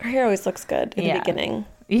 Her hair always looks good in the Yeah. beginning.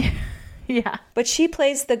 Yeah. Yeah. But she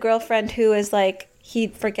plays the girlfriend who is like, he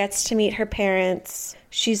forgets to meet her parents.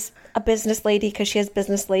 She's a business lady because she has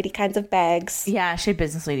business lady kinds of bags. Yeah, she had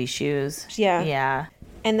business lady shoes. Yeah. Yeah.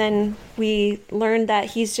 And then we learned that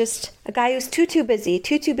he's just a guy who's too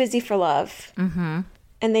busy for love. Mm-hmm.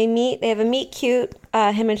 And they have a meet cute,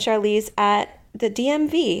 him and Charlize at the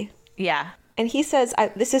DMV. Yeah. And he says,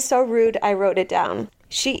 this is so rude, I wrote it down.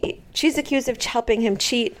 She's accused of helping him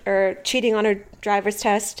cheat or cheating on her driver's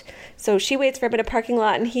test. So she waits for him in a parking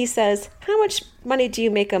lot and he says, how much money do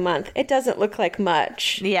you make a month? It doesn't look like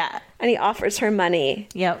much. Yeah. And he offers her money.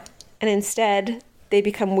 Yep. And instead, they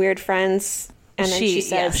become weird friends. And then she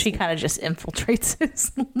says, she kind of just infiltrates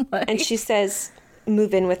his life. and she says,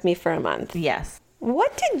 move in with me for a month. Yes.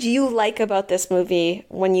 What did you like about this movie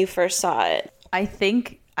when you first saw it? I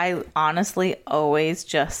think I honestly always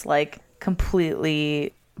just like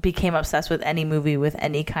completely became obsessed with any movie with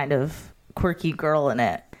any kind of quirky girl in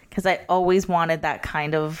it. Because I always wanted that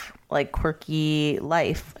kind of like quirky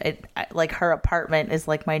life. Like her apartment is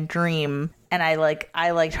like my dream. And I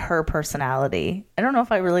liked her personality. I don't know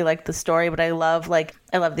if I really liked the story, but I love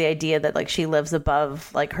the idea that like she lives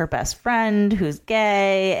above like her best friend who's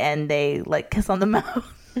gay and they like kiss on the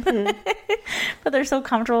mouth. Mm-hmm. But they're so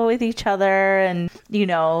comfortable with each other, and you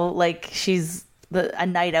know, like she's a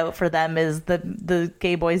night out for them is the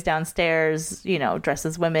gay boys downstairs, you know, dress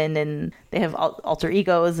as women and they have alter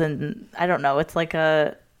egos, and I don't know, it's like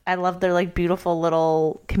I love their like beautiful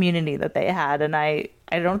little community that they had, and I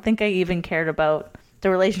don't think I even cared about the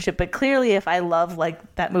relationship, but clearly if I love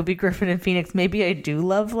like that movie Griffin and Phoenix, maybe I do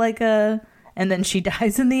love like a and then she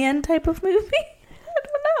dies in the end type of movie. I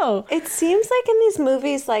don't know. It seems like in these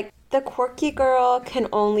movies, like the quirky girl can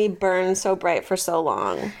only burn so bright for so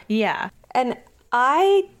long. Yeah. And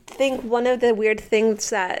I think one of the weird things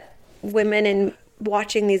that women in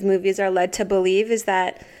watching these movies are led to believe is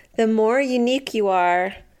that the more unique you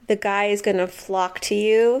are, the guy is going to flock to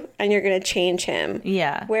you and you're going to change him.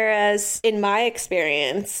 Yeah. Whereas in my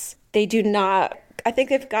experience, they do not. I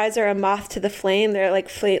think if guys are a moth to the flame, they're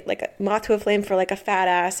like a moth to a flame for like a fat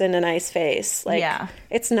ass and a nice face. Like, yeah.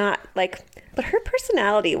 It's not like, but her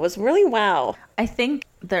personality was really wow. I think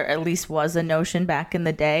there at least was a notion back in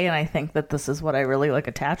the day, and I think that this is what I really like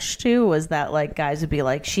attached to, was that like guys would be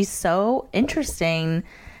like, she's so interesting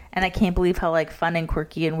and I can't believe how like fun and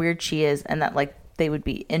quirky and weird she is, and that like they would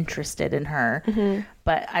be interested in her. Mm-hmm.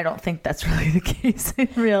 But I don't think that's really the case in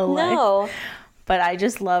real life. No. But I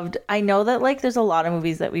just loved, I know that like there's a lot of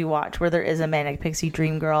movies that we watch where there is a manic pixie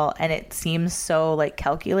dream girl and it seems so like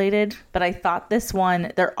calculated, but I thought this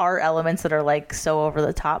one, there are elements that are like so over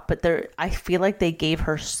the top, but I feel like they gave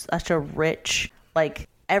her such a rich, like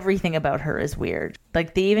everything about her is weird.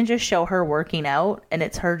 Like they even just show her working out and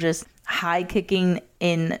it's her just high kicking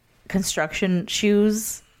in construction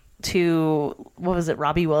shoes to, what was it,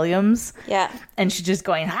 Robbie Williams? Yeah. And she's just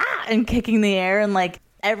going, and kicking the air, and like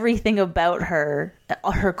everything about her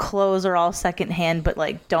clothes are all secondhand, but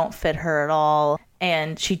like don't fit her at all.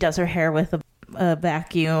 And she does her hair with a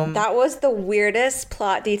vacuum. That was the weirdest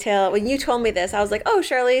plot detail. When you told me this, I was like, oh,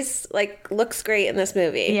 Charlize like looks great in this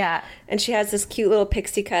movie. Yeah. And she has this cute little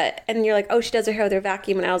pixie cut. And you're like, oh, she does her hair with her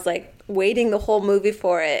vacuum. And I was like, waiting the whole movie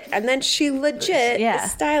for it. And then she legit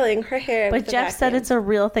is styling her hair with But Jeff vacuum. said it's a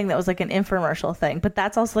real thing that was like an infomercial thing. But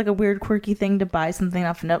that's also like a weird quirky thing to buy something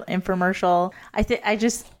off an infomercial. I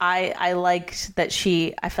liked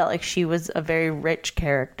that I felt like she was a very rich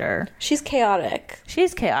character. She's chaotic.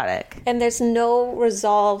 She's chaotic. And there's no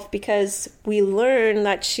resolve because we learn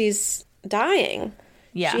that she's dying.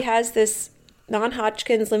 Yeah. She has this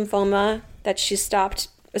non-Hodgkin's lymphoma that she stopped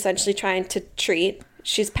essentially trying to treat.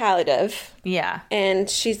 She's palliative. Yeah.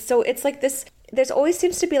 And it's like this, there's always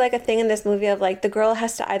seems to be like a thing in this movie of like the girl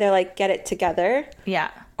has to either like get it together. Yeah.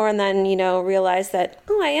 Or then, you know, realize that,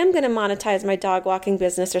 oh, I am going to monetize my dog walking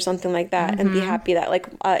business or something like that, and be happy that like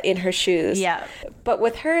in her shoes. Yeah. But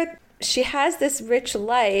with her, she has this rich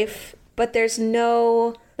life, but there's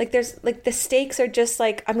no, like there's like the stakes are just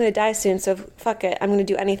like, I'm going to die soon, so fuck it. I'm going to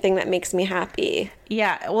do anything that makes me happy.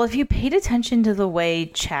 Yeah. Well, if you paid attention to the way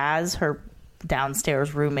Chaz, her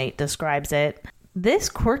downstairs roommate, describes it, this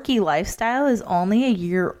quirky lifestyle is only a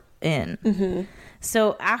year in. Mm-hmm.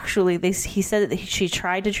 So actually he said that she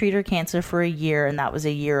tried to treat her cancer for a year, and that was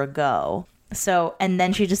a year ago. So, and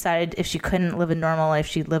then she decided if she couldn't live a normal life,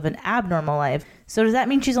 she'd live an abnormal life. So does that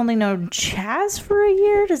mean she's only known Chaz for a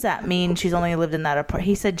year? Does that mean she's only lived in that apartment?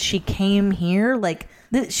 He said she came here like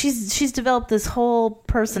she's developed this whole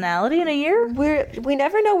personality in a year. We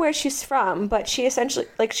never know where she's from, but she essentially,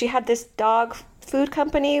 like, she had this dog food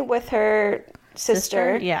company with her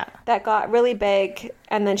sister yeah, that got really big,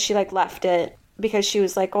 and then she like left it because she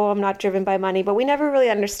was like, oh, I'm not driven by money. But we never really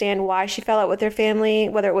understand why she fell out with her family,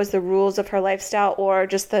 whether it was the rules of her lifestyle or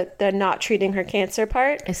just the not treating her cancer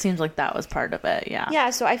part. It seems like that was part of it. Yeah,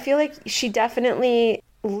 so I feel like she definitely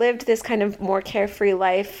lived this kind of more carefree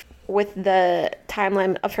life with the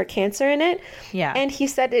timeline of her cancer in it. Yeah. And he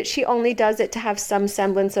said that she only does it to have some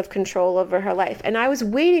semblance of control over her life. And I was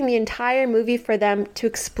waiting the entire movie for them to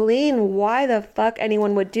explain why the fuck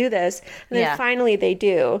anyone would do this. And then finally they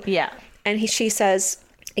do. Yeah. And she says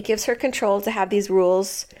it gives her control to have these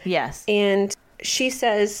rules. Yes. And she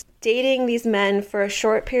says dating these men for a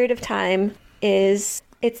short period of time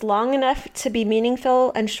it's long enough to be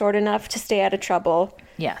meaningful and short enough to stay out of trouble.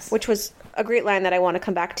 Yes. Which was a great line that I want to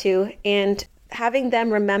come back to. And having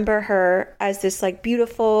them remember her as this like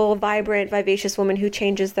beautiful, vibrant, vivacious woman who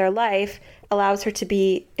changes their life allows her to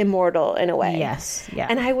be immortal in a way. Yes. Yeah.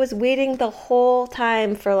 And I was waiting the whole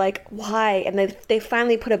time for like, why? And they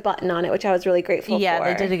finally put a button on it, which I was really grateful for. Yeah,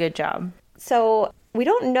 they did a good job. So we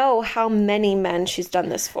don't know how many men she's done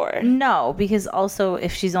this for. No, because also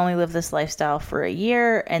if she's only lived this lifestyle for a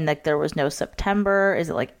year and like there was no September, is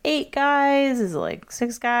it like 8 guys? Is it like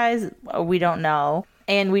 6 guys? We don't know.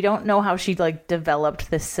 And we don't know how she like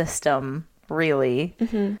developed this system really.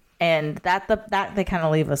 Mm-hmm. And that they kind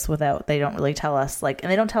of leave us without. They don't really tell us like,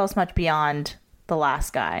 and they don't tell us much beyond the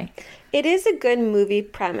last guy. It is a good movie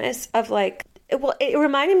premise of like, it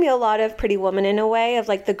reminded me a lot of Pretty Woman in a way, of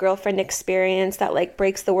like the girlfriend experience that like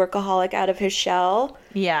breaks the workaholic out of his shell.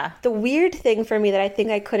 Yeah. The weird thing for me that I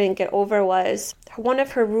think I couldn't get over was one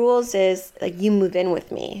of her rules is like, you move in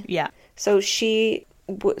with me. Yeah. So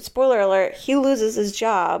spoiler alert, he loses his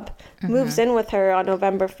job, moves in with her on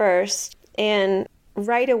November 1st, and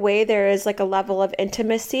right away there is like a level of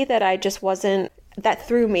intimacy that I just wasn't, that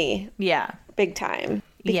threw me. Yeah. Big time.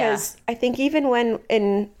 Because I think even when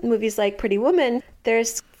in movies like Pretty Woman,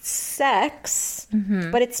 there's sex,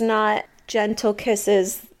 but it's not gentle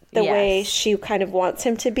kisses the way she kind of wants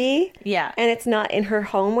him to be. Yeah. And it's not in her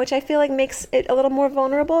home, which I feel like makes it a little more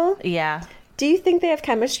vulnerable. Yeah. Do you think they have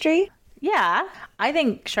chemistry? Yeah. I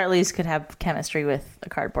think Charlize could have chemistry with a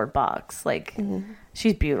cardboard box. Like,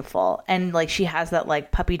 she's beautiful. And, like, she has that,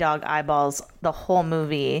 like, puppy dog eyeballs the whole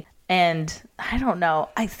movie. And I don't know.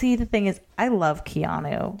 The thing is, I love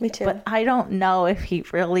Keanu. Me too. But I don't know if he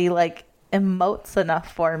really, like, emotes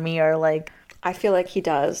enough for me or, like... I feel like he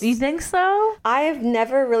does. You think so? I have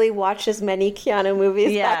never really watched as many Keanu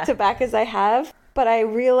movies back to back as I have. But I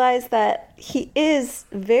realize that he is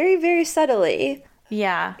very, very subtly...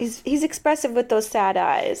 Yeah. He's expressive with those sad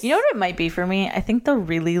eyes. You know what it might be for me? I think the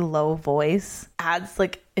really low voice adds,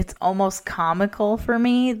 like, it's almost comical for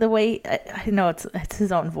me, the way, I know it's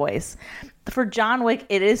his own voice. For John Wick,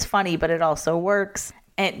 it is funny, but it also works.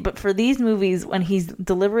 But for these movies, when he's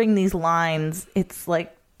delivering these lines, it's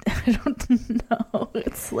like, I don't know.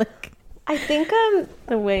 It's like, I think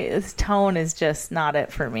the way his tone is just not it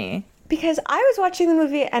for me. Because I was watching the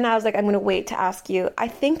movie and I was like, I'm going to wait to ask you. I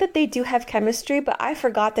think that they do have chemistry, but I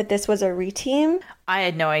forgot that this was a reteam. I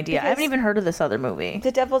had no idea. I haven't even heard of this other movie.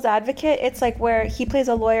 The Devil's Advocate, it's like where he plays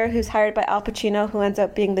a lawyer who's hired by Al Pacino who ends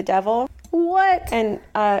up being the devil. What? And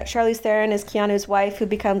Charlize Theron is Keanu's wife who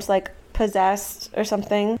becomes like possessed or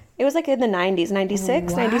something. It was like in the 90s,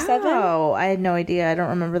 96, 97. Oh, I had no idea. I don't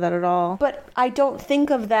remember that at all. But I don't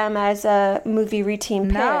think of them as a movie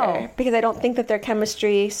reteam pair because I don't think that their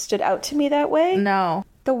chemistry stood out to me that way. No.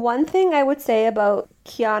 The one thing I would say about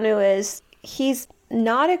Keanu is he's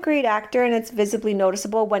not a great actor, and it's visibly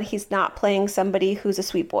noticeable when he's not playing somebody who's a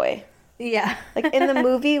sweet boy. Yeah. Like in the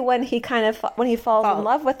movie when he falls in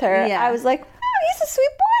love with her, I was like, oh, he's a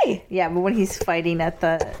sweet boy. Yeah, but when he's fighting at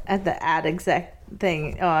the ad exec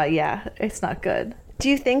thing, it's not good. Do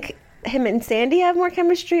you think him and Sandy have more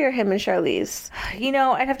chemistry or him and Charlize? You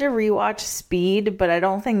know, I'd have to rewatch Speed, but I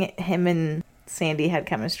don't think him and Sandy had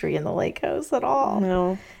chemistry in the Lake House at all.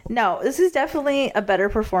 No, this is definitely a better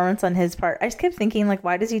performance on his part. I just kept thinking, like,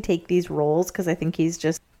 why does he take these roles? Because I think he's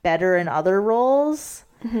just better in other roles.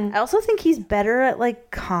 I also think he's better at,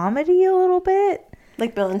 like, comedy a little bit.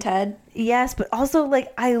 Like Bill and Ted? Yes, but also,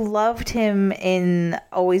 like, I loved him in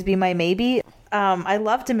Always Be My Maybe. I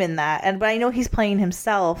loved him in that. But I know he's playing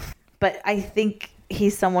himself, but I think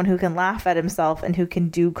he's someone who can laugh at himself and who can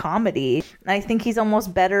do comedy. And I think he's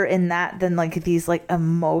almost better in that than, like, these, like,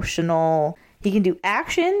 emotional... He can do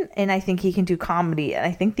action, and I think he can do comedy. And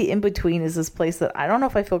I think the in-between is this place that I don't know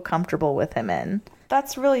if I feel comfortable with him in.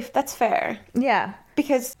 That's fair. Yeah.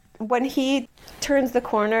 Because when he turns the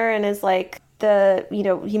corner and is like,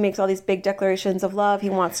 he makes all these big declarations of love, he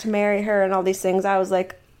wants to marry her and all these things, I was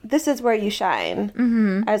like, this is where you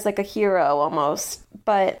shine. As like a hero almost.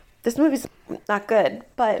 But this movie's not good.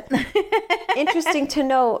 But interesting to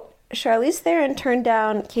note, Charlize Theron turned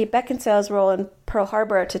down Kate Beckinsale's role in Pearl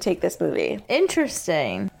Harbor to take this movie.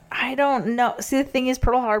 Interesting. I don't know. See, the thing is,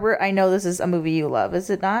 Pearl Harbor, I know this is a movie you love, is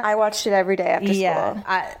it not? I watched it every day after school.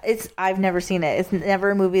 Yeah, I've never seen it. It's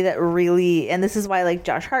never a movie that really, and this is why, like,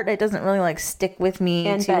 Josh Hartnett doesn't really, like, stick with me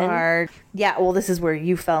and too Ben. hard. Yeah, well, this is where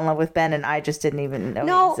you fell in love with Ben, and I just didn't even know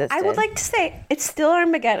he existed. I would like to say, it's still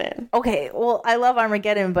Armageddon. Okay, well, I love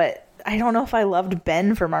Armageddon, but I don't know if I loved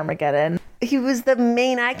Ben from Armageddon. He was the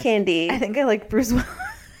main eye candy. I think I like Bruce Willis.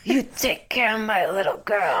 You take care of my little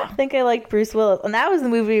girl. I think I liked Bruce Willis. And that was the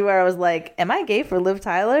movie where I was like, am I gay for Liv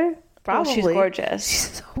Tyler? Well, Probably. she's gorgeous.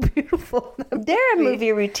 She's so beautiful. They're a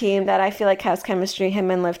movie routine that I feel like has chemistry, him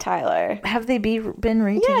and Liv Tyler. Have they been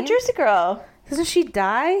reteamed? Yeah, Jersey Girl. Doesn't she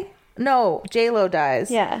die? No, J-Lo dies.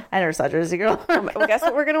 Yeah. I never saw Jersey Girl. Well, guess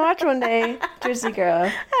what we're going to watch one day? Jersey Girl.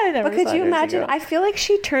 I never But could saw you Jersey imagine? Girl. I feel like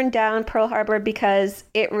she turned down Pearl Harbor because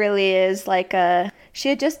it really is like she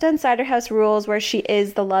had just done Cider House Rules where she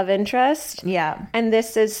is the love interest. Yeah. And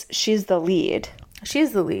she's the lead.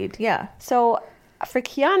 She's the lead, yeah. So for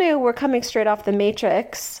Keanu, we're coming straight off The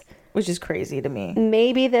Matrix. Which is crazy to me.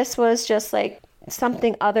 Maybe this was just like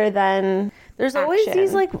something other than There's always action.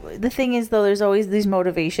 these, like, the thing is, though, there's always these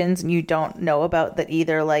motivations and you don't know about that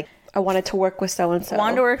either, like, I wanted to work with so-and-so.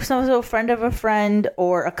 wanted to work with so-and-so, a friend of a friend,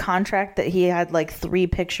 or a contract that he had, like, 3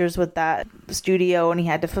 pictures with that studio and he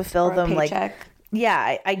had to fulfill Or a them. Like, paycheck.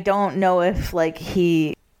 yeah, I don't know if, like,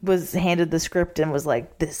 he was handed the script and was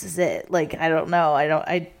like, this is it. Like, I don't know.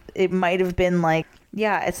 It might have been like,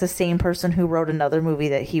 yeah, it's the same person who wrote another movie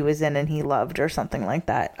that he was in and he loved or something like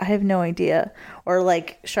that. I have no idea. Or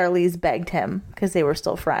like Charlize begged him because they were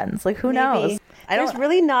still friends. Like, who knows? There's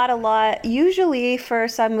really not a lot. Usually for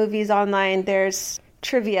some movies online, there's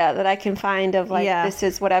trivia that I can find of like, this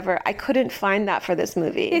is whatever. I couldn't find that for this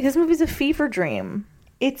movie. Yeah, this movie's a fever dream.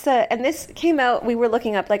 And this came out, we were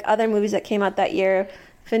looking up like other movies that came out that year.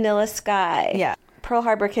 Vanilla Sky. Yeah. Pearl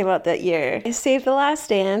Harbor came out that year. Save the Last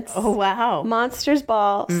Dance. Oh, wow. Monsters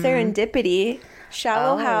Ball. Serendipity.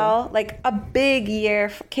 Shallow Oh. Hal. Like a big year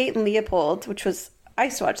for Kate and Leopold, which was, I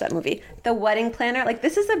used to watch that movie. The Wedding Planner. Like,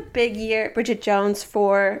 this is a big year, Bridget Jones,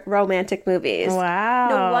 for romantic movies. Wow.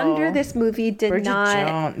 No wonder this movie did Bridget not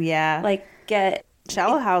Jones, yeah. like get.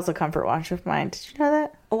 Shallow Hal's a comfort watch of mine. Did you know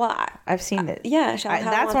that? Well, I've seen it. yeah, Shallow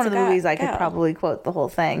Hal that's wants one of to the movies I go. could probably quote the whole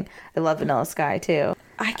thing. I love Vanilla Sky too.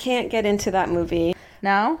 I can't get into that movie.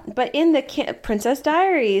 No? But in the Princess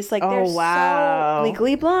Diaries, like, there's wow. so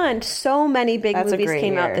Legally Blonde, so many big That's a movies great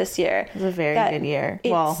came out year. this year. It was a very that good year.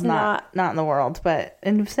 it's Well, not in the world, but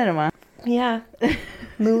in cinema. Yeah.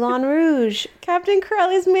 Moulin Rouge, Captain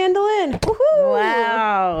Corelli's Mandolin. Woohoo!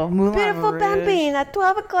 Wow. Moulin Beautiful Rouge. Pamping at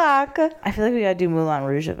 12 o'clock. I feel like we gotta do Moulin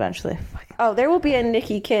Rouge eventually. Oh, there will be a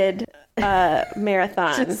Nikki Kidd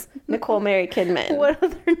marathon. Nicole Mary Kidman. What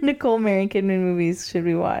other Nicole Mary Kidman movies should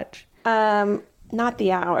we watch? Not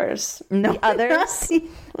The Hours. No, The Others.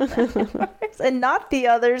 And not the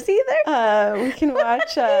others either. We can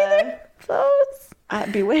watch Those.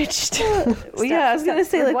 Bewitched. Well, yeah, I was gonna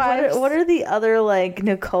say, like, what are the other like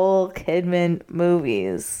Nicole Kidman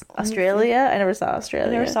movies? Australia? I never saw Australia.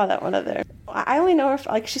 I never saw that one either. I only know her for,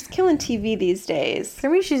 like, she's killing TV these days. For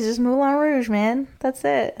me, she's just Moulin Rouge, man. That's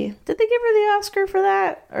it. Did they give her the Oscar for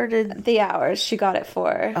that, or did? The Hours she got it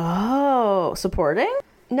for. Oh, supporting?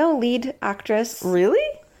 No, lead actress. Really?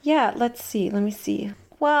 Yeah, let's see. Let me see.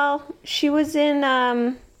 Well, she was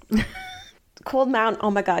in Cold Mountain.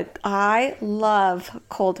 Oh my god, I love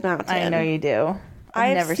Cold Mountain. I know you do.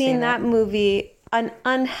 I've never seen that movie an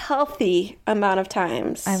unhealthy amount of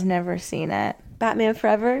times. I've never seen it. Batman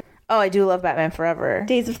Forever, Oh, I do love Batman Forever.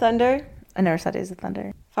 Days of Thunder, I never saw Days of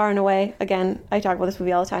Thunder. Far and Away. Again, I talk about this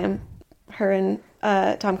movie all the time. Her and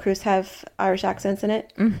Tom Cruise have Irish accents in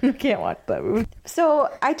it. I can't watch that movie. So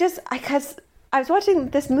because I was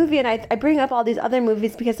watching this movie and I bring up all these other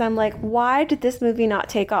movies because I'm like, why did this movie not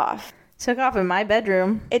take off? Took off in my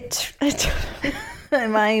bedroom. It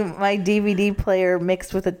my DVD player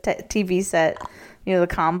mixed with a TV set. You know, the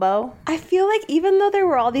combo. I feel like even though there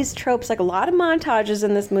were all these tropes, like a lot of montages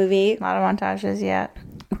in this movie, A lot of montages, yeah.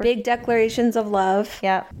 big declarations of love.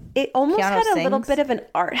 Yeah. It almost Keanu had a little sings. bit of an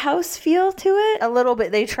art house feel to it. A little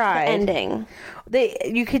bit. They tried. Ending.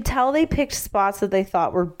 You could tell they picked spots that they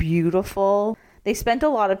thought were beautiful. They spent a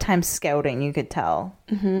lot of time scouting, you could tell.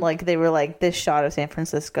 Mm-hmm. Like, they were like, this shot of San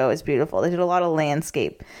Francisco is beautiful. They did a lot of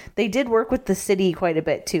landscape. They did work with the city quite a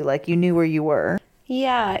bit, too. Like, you knew where you were.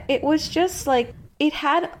 Yeah, it was just like, it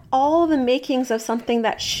had all the makings of something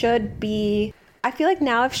that should be. I feel like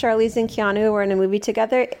now if Charlize and Keanu were in a movie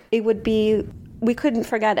together, it would be, we couldn't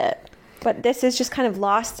forget it. But this is just kind of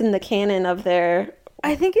lost in the canon of their.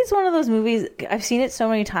 I think it's one of those movies, I've seen it so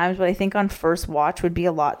many times, but I think on first watch would be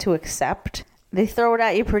a lot to accept. They throw it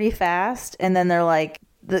at you pretty fast, and then they're like,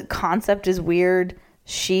 the concept is weird,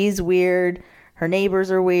 she's weird, her neighbors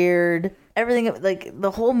are weird, everything, like,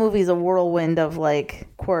 the whole movie is a whirlwind of, like,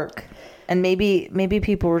 quirk. And maybe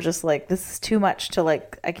people were just like, this is too much to,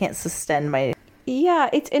 like, I can't suspend my... Yeah,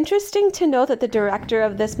 it's interesting to know that the director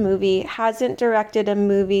of this movie hasn't directed a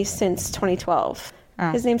movie since 2012.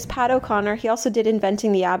 Oh. His name's Pat O'Connor. He also did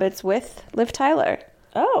Inventing the Abbots with Liv Tyler.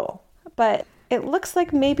 Oh. But it looks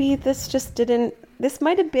like maybe this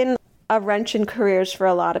might have been a wrench in careers for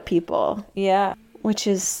a lot of people. Yeah. Which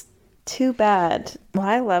is Too bad. Well,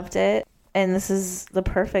 I loved it. And this is the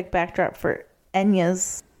perfect backdrop for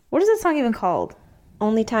Enya's. What is that song even called?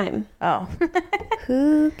 Only Time. Oh.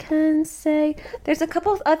 Who can say? There's a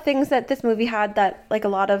couple of things that this movie had that like a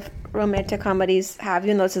lot of romantic comedies have,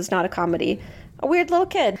 even though this is not a comedy. A weird little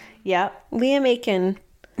kid. Yeah. Liam Aiken.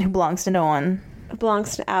 Who belongs to no one.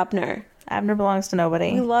 Belongs to Abner. Abner belongs to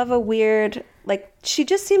nobody. We love a weird, like, she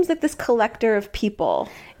just seems like this collector of people.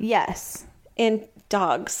 Yes. And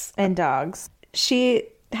dogs. And dogs. She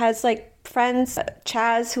has like friends,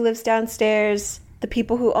 Chaz who lives downstairs, the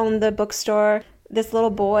people who own the bookstore, this little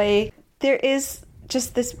boy. There is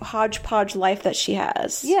just this hodgepodge life that she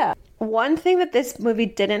has. Yeah. One thing that this movie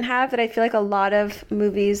didn't have that I feel like a lot of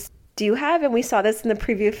movies do have, and we saw this in the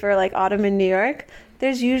preview for like Autumn in New York,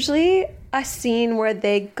 there's usually a scene where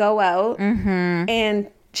they go out and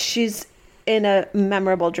she's in a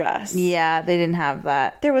memorable dress. Yeah, they didn't have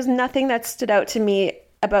that. There was nothing that stood out to me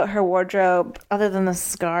about her wardrobe other than the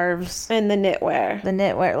scarves and the knitwear. The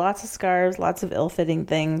knitwear, lots of scarves, lots of ill-fitting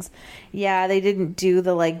things. Yeah, they didn't do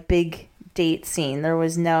the like big date scene. There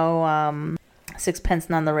was no Sixpence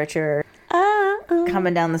None the Richer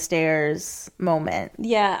coming down the stairs moment.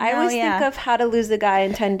 Yeah, I always think of How to Lose a Guy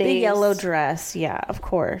in 10 Days. The yellow dress, yeah, of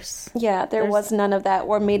course. Yeah, there's was none of that.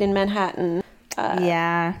 Or Made in Manhattan.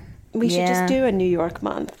 Yeah. We should just do a New York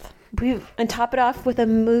month. And top it off with a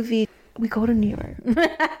movie. We go to New York.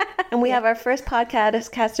 And we have our first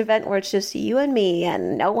podcast event where it's just you and me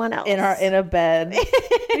and no one else. In a bed.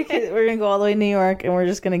 We're going to go all the way to New York and we're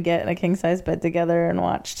just going to get in a king-size bed together and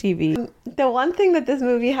watch TV. The one thing that this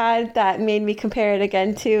movie had that made me compare it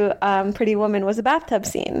again to Pretty Woman was a bathtub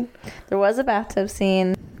scene. There was a bathtub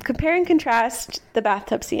scene. Compare and contrast the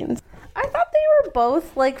bathtub scenes. I thought they were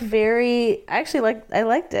both like very... I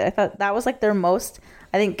liked it. I thought that was like their most...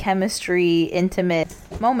 I think chemistry, intimate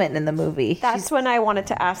moment in the movie. That's when I wanted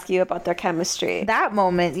to ask you about their chemistry. That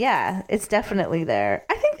moment, yeah, it's definitely there.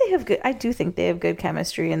 I do think they have good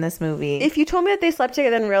chemistry in this movie. If you told me that they slept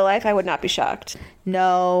together in real life, I would not be shocked.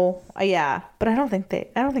 No, yeah, but I don't think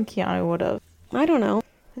Keanu would have. I don't know.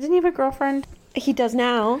 Didn't he have a girlfriend? He does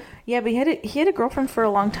now. Yeah, but he had a girlfriend for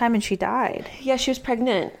a long time and she died. Yeah, she was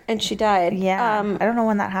pregnant and she died. Yeah, I don't know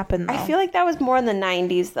when that happened though. I feel like that was more in the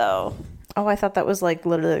 90s though. Oh, I thought that was like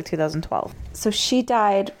literally like 2012. So she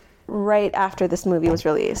died right after this movie was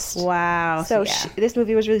released. Wow. So this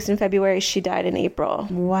movie was released in February. She died in April.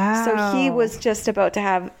 Wow. So he was just about to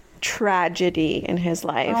have tragedy in his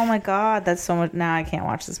life. Oh my God, that's so much. Now I can't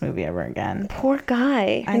watch this movie ever again. Poor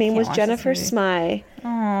guy. Her name was Jennifer Smythe. Oh.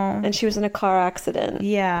 And she was in a car accident.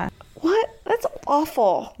 Yeah. What? That's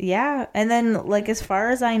awful. Yeah. And then, like, as far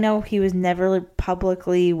as I know, he was never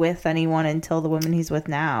publicly with anyone until the woman he's with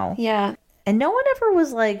now. Yeah. And no one ever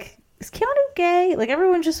was like, is Keanu gay? Like,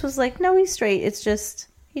 everyone just was like, no, he's straight. It's just,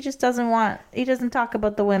 he doesn't talk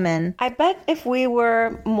about the women. I bet if we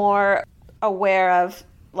were more aware of,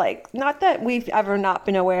 like, not that we've ever not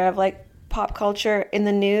been aware of, like, pop culture in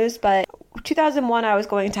the news, but 2001, I was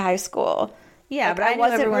going to high school. Yeah, like, but I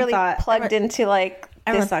wasn't really plugged into, like,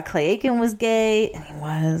 everyone thought Clay Aiken was gay, and he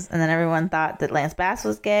was. And then everyone thought that Lance Bass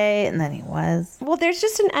was gay, and then he was. Well, there's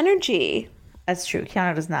just an energy. That's true.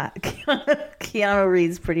 Keanu does not. Keanu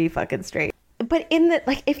reads pretty fucking straight. But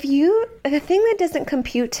the thing that doesn't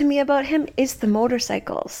compute to me about him is the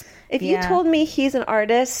motorcycles. If you told me he's an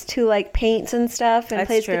artist who like paints and stuff and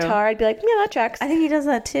plays guitar, I'd be like, yeah, that tracks. I think he does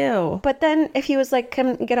that too. But then if he was like,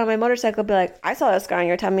 come get on my motorcycle, I'd be like, I saw a scar on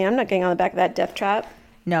your tummy. I'm not getting on the back of that death trap.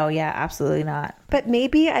 No, yeah, absolutely not. But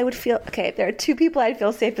maybe I would feel, okay, there are two people I'd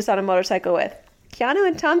feel safest on a motorcycle with. Keanu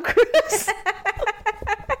and Tom Cruise.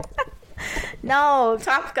 No,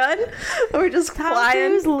 Top Gun? Or just Tom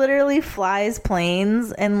flying? Cruise literally flies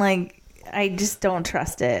planes, and like I just don't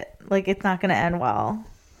trust it. Like it's not gonna end well.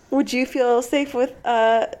 Would you feel safe with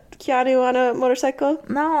Keanu on a motorcycle?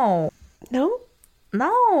 No.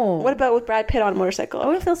 What about with Brad Pitt on a motorcycle? I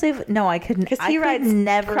would feel safe. No, I couldn't. Because he rides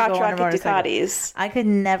never crotch go on a rocket motorcycle. Ducatis. I could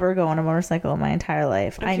never go on a motorcycle in my entire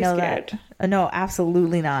life. I know scared. that. No,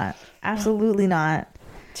 absolutely not. Absolutely not.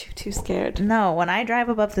 Too scared. No, when I drive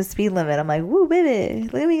above the speed limit, I'm like, woo, baby,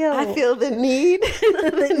 let me go. I feel the need.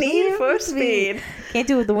 the need for speed. Can't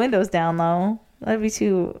do it with the windows down, though. That'd be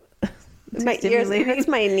too my ears. It hurts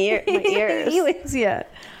my ears. Yeah.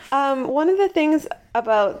 One of the things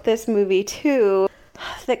about this movie, too,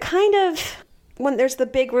 that kind of, when there's the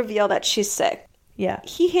big reveal that she's sick, yeah,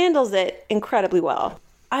 he handles it incredibly well.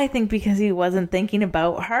 I think because he wasn't thinking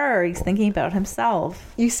about her, he's thinking about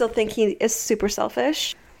himself. You still think he is super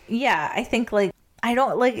selfish? Yeah, I think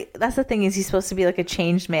that's the thing is he's supposed to be like a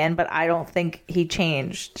changed man, but I don't think he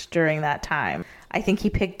changed during that time. I think he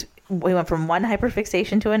picked we went from one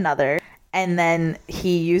hyperfixation to another, and then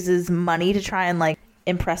he uses money to try and like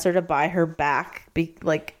impress her to buy her back.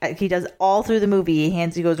 Like he does all through the movie. He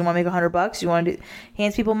goes, "You want to make $100? You want to?"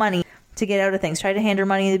 Hands people money to get out of things. Try to hand her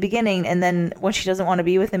money in the beginning, and then when she doesn't want to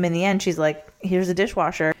be with him in the end, she's like, "Here's a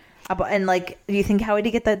dishwasher." And like, do you think, how would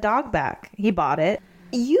he get that dog back? He bought it.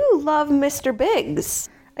 You love Mr. Biggs.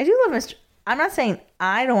 I do love Mr. I'm not saying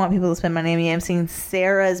I don't want people to spend money on me. I'm saying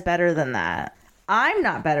Sarah is better than that. I'm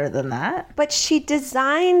not better than that. But she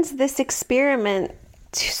designs this experiment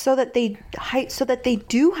so that they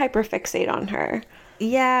do hyperfixate on her.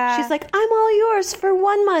 Yeah. She's like, "I'm all yours for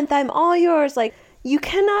 1 month. I'm all yours." Like, you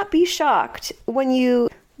cannot be shocked when you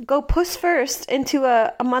go puss first into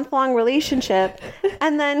a month-long relationship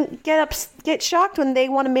and then get shocked when they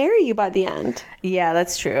want to marry you by the end. Yeah,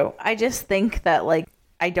 that's true. I just think that, like,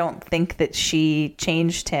 I don't think that she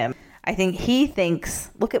changed him. I think he thinks,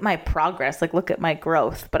 look at my progress, like, look at my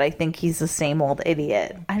growth. But I think he's the same old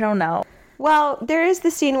idiot. I don't know. Well, there is the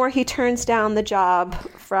scene where he turns down the job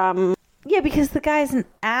from... Yeah, because the guy's an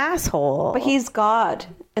asshole. But he's God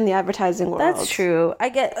in the advertising world. That's true.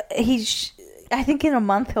 I think in a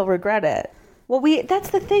month he'll regret it. Well,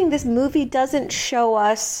 that's the thing. This movie doesn't show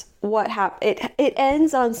us what happened. It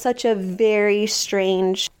ends on such a very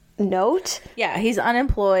strange note. Yeah, he's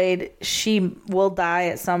unemployed. She will die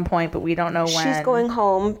at some point, but we don't know when. She's going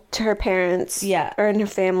home to her parents, yeah, or in her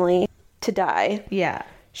family to die. Yeah.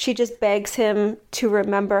 She just begs him to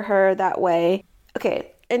remember her that way.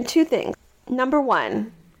 Okay, and two things. Number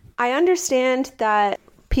one, I understand that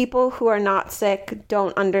people who are not sick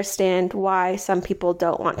don't understand why some people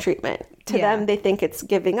don't want treatment. To them, they think it's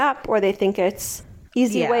giving up, or they think it's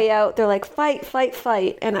easy way out. They're like, fight, fight,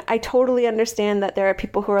 fight. And I totally understand that there are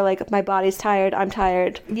people who are like, my body's tired, I'm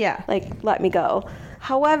tired. Yeah. Like, let me go.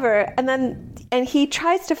 However, and he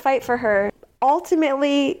tries to fight for her.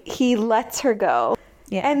 Ultimately, he lets her go.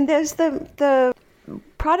 Yeah. And there's the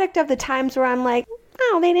product of the times where I'm like,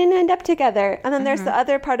 oh, they didn't end up together. And then there's the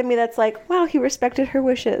other part of me that's like, wow, he respected her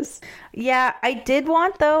wishes. Yeah, I did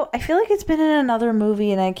want, though, I feel like it's been in another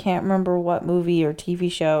movie, and I can't remember what movie or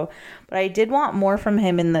TV show, but I did want more from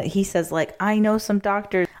him in that he says, like, I know some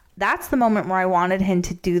doctors. That's the moment where I wanted him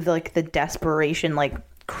to do, like, the desperation, like,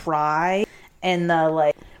 cry, and the,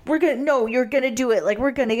 like, you're gonna do it. Like, we're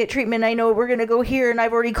gonna get treatment. I know we're gonna go here, and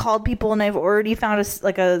I've already called people, and I've already found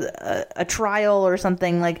a trial or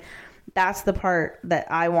something. Like, that's the part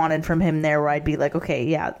that I wanted from him there, where I'd be like, okay,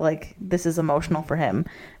 yeah, like, this is emotional for him.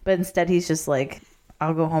 But instead he's just like,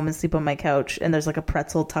 I'll go home and sleep on my couch, and there's like a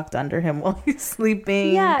pretzel tucked under him while he's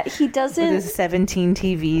sleeping. Yeah, he doesn't... With his 17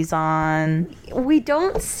 TVs on. We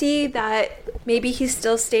don't see that maybe he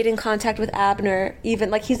still stayed in contact with Abner, even,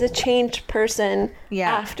 like, he's a changed person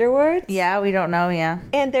afterwards. Yeah, we don't know, yeah.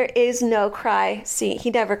 And there is no cry scene. He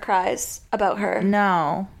never cries about her.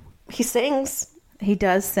 No. He sings. He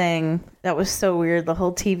does sing. That was so weird. The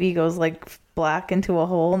whole TV goes like black into a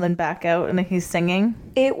hole and then back out, and he's singing.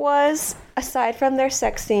 It was, aside from their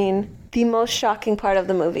sex scene, the most shocking part of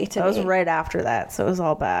the movie to me. That was right after that, so it was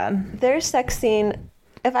all bad. Their sex scene,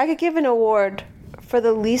 if I could give an award for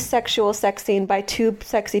the least sexual sex scene by two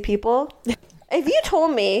sexy people, if you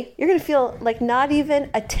told me you're going to feel like not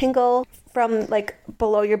even a tingle from like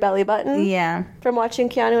below your belly button, from watching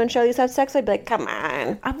Keanu and Charlize have sex, I'd be like, come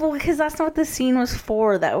on. Well, because that's not what the scene was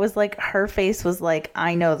for. That was like, her face was like,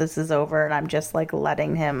 I know this is over, and I'm just like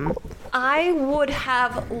letting him. I would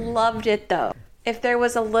have loved it though if there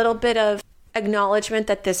was a little bit of acknowledgement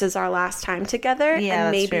that this is our last time together,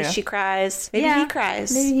 and maybe she cries, maybe he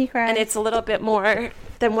cries, and it's a little bit more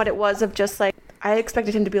than what it was of just like, I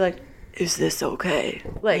expected him to be like, is this okay?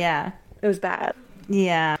 Like, it was bad.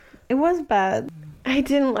 Yeah, it was bad. I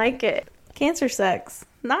didn't like it. Cancer sex,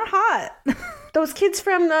 not hot. Those kids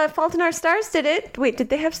from Fault in Our Stars did it. Wait, did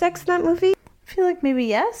they have sex in that movie? I feel like maybe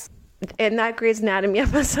yes. In that Grey's Anatomy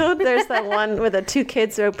episode, there's that one where the two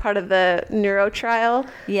kids are part of the neuro trial.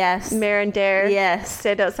 Yes. Mare and Dare. Yes.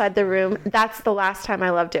 Stand outside the room. That's the last time I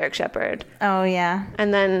loved Derek Shepherd. Oh, yeah.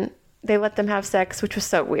 And then they let them have sex, which was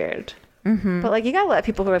so weird. Mm-hmm. But, like, you gotta let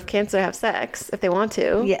people who have cancer have sex if they want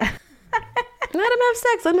to. Yeah. Let them have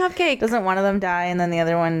sex. Let them have cake. Doesn't one of them die and then the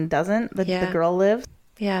other one doesn't? The girl lives?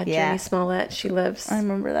 Yeah, Jenny Smollett. She lives. I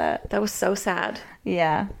remember that. That was so sad.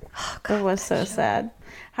 Yeah. Oh, God, it was so sad.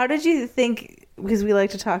 How did you think, because we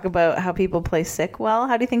like to talk about how people play sick well,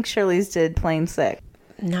 how do you think Charlize did playing sick?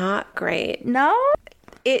 Not great. No?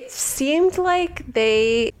 It seemed like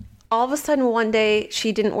they, all of a sudden one day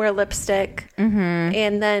she didn't wear lipstick,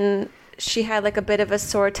 and then she had like a bit of a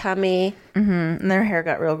sore tummy. And their hair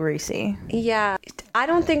got real greasy. Yeah. I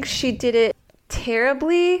don't think she did it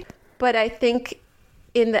terribly, but I think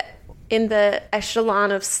in the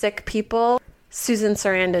echelon of sick people, Susan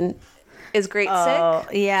Sarandon is great sick.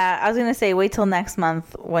 Yeah. I was going to say, wait till next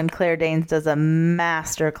month when Claire Danes does a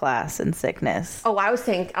master class in sickness. Oh, I was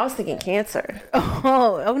thinking cancer.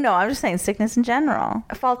 Oh no, I'm just saying sickness in general.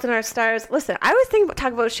 A Fault in Our Stars. Listen, I was thinking about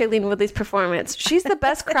talking about Shailene Woodley's performance. She's the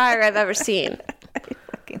best crier I've ever seen. I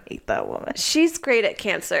fucking hate that woman. She's great at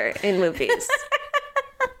cancer in movies.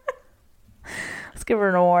 Let's give her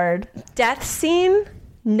an award. Death scene,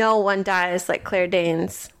 no one dies like Claire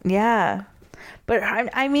Danes. Yeah. But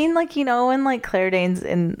I mean, like, you know, when like Claire Danes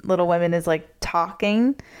in Little Women is like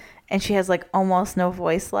talking and she has like almost no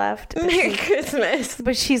voice left. Merry Christmas.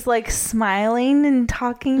 But she's like smiling and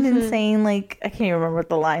talking and saying like, I can't even remember what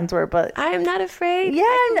the lines were, but I am not afraid. yeah,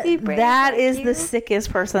 that is you. the sickest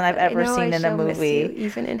person I've ever seen in a movie. Miss you,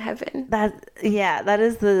 even in heaven. That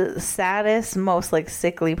is the saddest, most like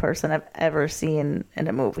sickly person I've ever seen in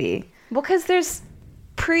a movie. Well, because there's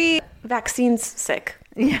pre-vaccines sick.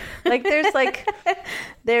 Yeah, like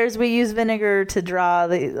there's we use vinegar to draw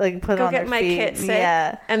the like put go on get their my feet. kid sick.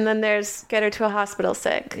 Yeah, and then there's get her to a hospital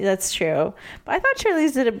sick. That's true. But I thought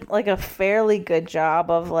Charlize did a fairly good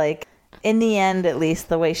job of like, in the end at least,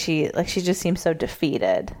 the way she just seems so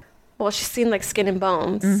defeated. Well, she seemed like skin and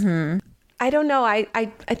bones. Mm-hmm. I don't know.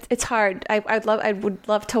 It's hard. I would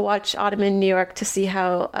love to watch Autumn in New York to see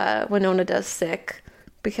how Winona does sick,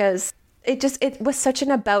 because it was such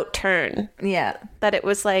an about turn. Yeah. That it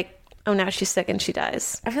was like, oh, now she's sick and she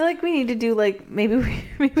dies. I feel like we need to do like, maybe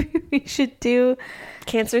we should do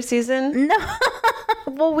cancer season. No.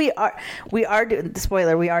 Well, we are doing,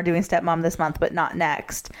 spoiler, we are doing Stepmom this month, but not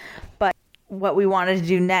next. But what we wanted to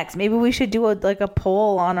do next, maybe we should do a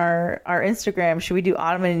poll on our Instagram. Should we do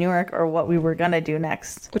Autumn in New York, or what we were going to do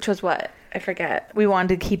next? Which was what? I forget. We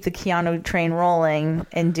wanted to keep the Keanu train rolling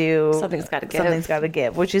and do Something's Gotta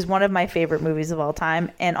Give, which is one of my favorite movies of all time.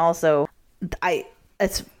 And also,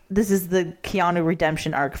 this is the Keanu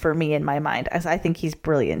redemption arc for me in my mind, as I think he's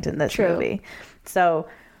brilliant in this movie. So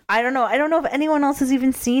I don't know if anyone else has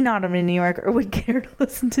even seen Autumn in New York or would care to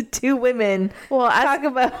listen to two women talk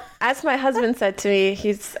about. As my husband said to me,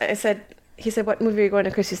 he said, what movie are you going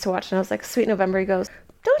to Christie's to watch? And I was like, Sweet November. He goes,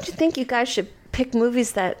 don't you think you guys should pick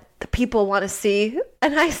movies that the people want to see?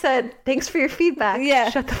 And I said, thanks for your feedback.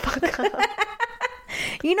 Yeah. Shut the fuck up.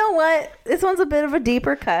 You know what? This one's a bit of a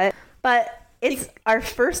deeper cut, but it's our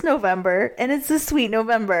first November, and it's a Sweet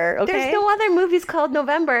November, okay? There's no other movies called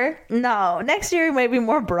November. No. Next year we might be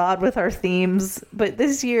more broad with our themes, but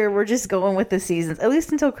this year we're just going with the seasons. At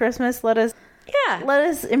least until Christmas, let us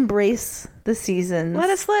embrace the seasons.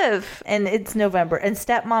 Let us live. And it's November. And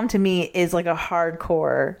Stepmom to me is like a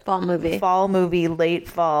hardcore fall movie, late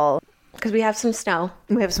fall. Because we have some snow.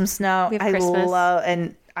 We have Christmas.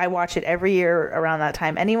 And I watch it every year around that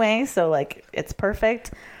time anyway, so like it's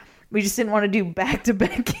perfect. We just didn't want to do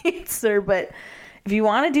back-to-back cancer, but if you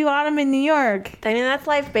want to do Autumn in New York, I mean, that's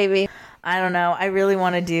life, baby. I don't know. I really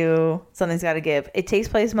want to do Something's Gotta Give. It takes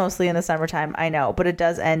place mostly in the summertime, I know, but it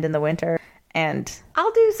does end in the winter. And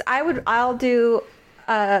I'll do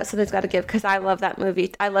Something's Gotta Give, because I love that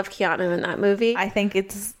movie. I love Keanu in that movie. I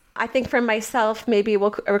think for myself, maybe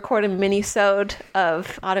we'll record a mini-sode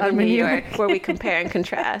of Autumn in New York where we compare and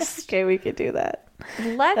contrast. Okay, we could do that.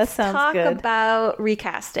 Let's talk about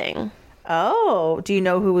recasting. Oh, do you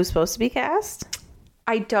know who was supposed to be cast?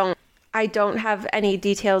 I don't have any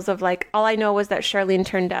details of like, all I know was that Charlene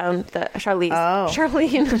turned down Charlene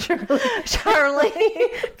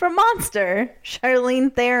from Monster.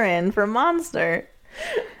 Charlene Theron from Monster.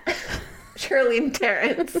 Charlene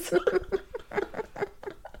Terrence.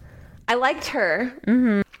 I liked her.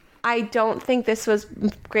 Mm-hmm. I don't think this was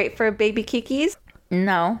great for baby Kikis.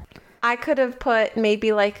 No. I could have put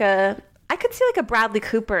maybe I could see like a Bradley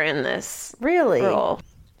Cooper in this role.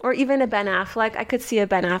 Or even a Ben Affleck. I could see a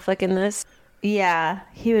Ben Affleck in this. Yeah,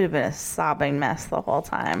 he would have been a sobbing mess the whole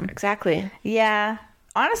time. Exactly. Yeah.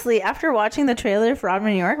 Honestly, after watching the trailer for Autumn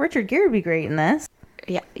in New York, Richard Gere would be great in this.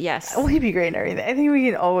 Yeah. Yes. Oh, he'd be great in everything. I think we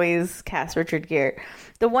can always cast Richard Gere.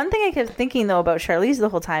 The one thing I kept thinking, though, about Charlize the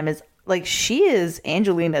whole time is, like, she is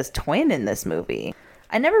Angelina's twin in this movie.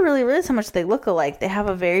 I never really realized how much they look alike. They have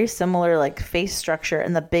a very similar, like, face structure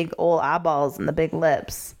and the big old eyeballs and the big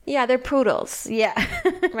lips. Yeah, they're poodles. Yeah.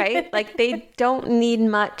 Right? Like, they don't need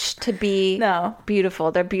much to be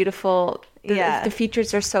beautiful. They're beautiful. The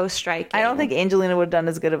features are so striking. I don't think Angelina would have done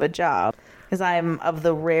as good of a job, because I'm of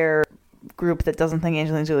the rare group that doesn't think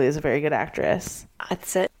Angelina Jolie is a very good actress.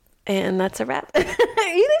 That's it. And that's a wrap. You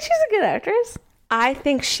think she's a good actress? I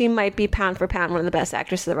think she might be pound for pound one of the best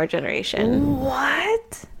actresses of our generation.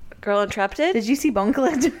 What? Girl Interrupted? Did you see Bone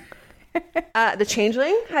Collector? The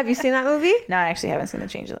Changeling? Have you seen that movie? No, I actually haven't seen The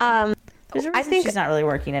Changeling. There's a reason she's not really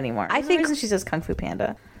working anymore. There's a reason she says Kung Fu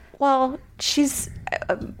Panda. Well, she's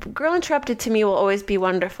Girl Interrupted to me will always be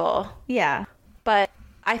wonderful. Yeah. But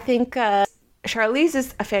I think Charlize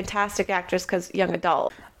is a fantastic actress because young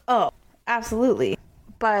adult. Oh, absolutely.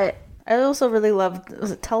 But I also really loved,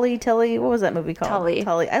 was it Tully? What was that movie called?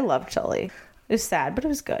 Tully. I loved Tully. It was sad, but it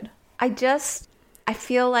was good. I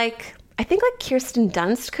think like Kirsten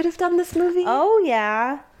Dunst could have done this movie. Oh,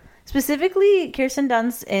 yeah. Specifically, Kirsten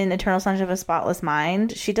Dunst in Eternal Sunshine of a Spotless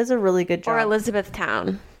Mind. She does a really good job. Or Elizabeth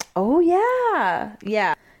Town. Oh, yeah.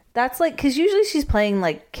 Yeah. That's like, because usually she's playing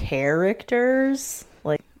like characters,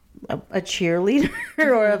 like a cheerleader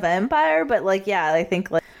or a vampire. But like, yeah, I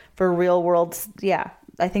think like for real world, yeah,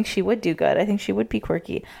 I think she would do good. I think she would be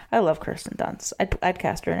quirky. I love Kirsten Dunst. I'd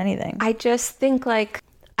cast her in anything. I just think like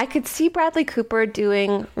I could see Bradley Cooper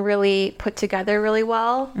doing really put together really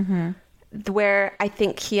well, where I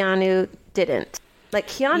think Keanu didn't. Like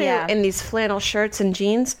Keanu in these flannel shirts and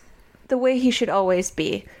jeans, the way he should always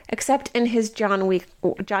be, except in his John Wick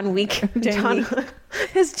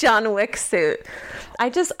suit. I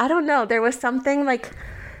don't know. There was something like,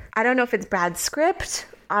 I don't know if it's Brad's script.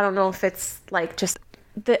 I don't know if it's like just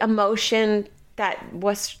the emotion that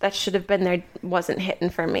should have been there wasn't hitting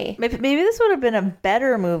for me. Maybe this would have been a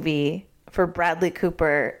better movie for Bradley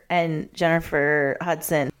Cooper and Jennifer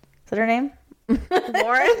Hudson. Is that her name?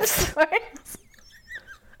 Lawrence.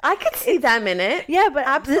 I could see them in it. Yeah, but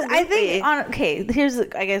absolutely. I think here's,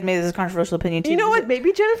 I guess maybe this is a controversial opinion too. You know what?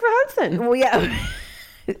 Maybe Jennifer Hudson. Well, yeah.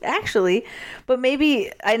 Actually, but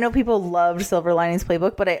maybe, I know people loved Silver Linings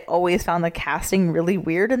Playbook, but I always found the casting really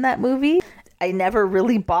weird in that movie. I never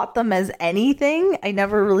really bought them as anything. I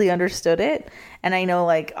never really understood it. And I know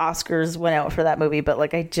like Oscars went out for that movie, but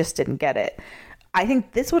like I just didn't get it. I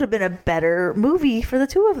think this would have been a better movie for the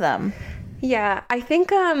two of them. Yeah, I think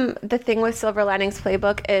the thing with Silver Linings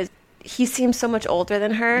Playbook is he seems so much older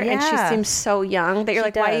than her, and she seems so young that you're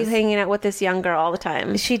like, why are you hanging out with this young girl all the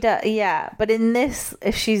time? She does, yeah. But in this,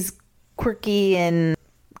 if she's quirky and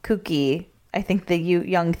kooky, I think the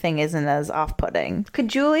young thing isn't as off-putting. Could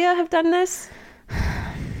Julia have done this?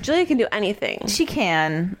 Julia can do anything. She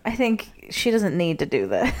can. I think she doesn't need to do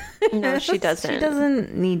this. No, she doesn't. She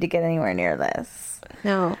doesn't need to get anywhere near this.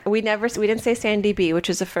 No, we didn't say Sandy B, which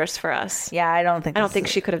is a first for us. Yeah, I don't think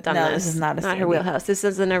she could have done this. No, this is not her wheelhouse. This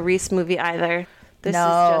isn't a Reese movie either. This is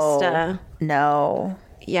just no.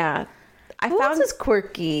 Yeah. Who else is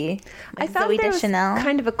quirky? I found there was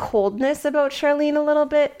kind of a coldness about Charlene a little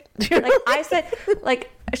bit. Like I said, like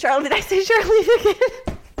Charlene. Did I say Charlene again?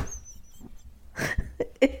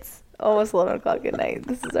 It's almost 11 o'clock at night.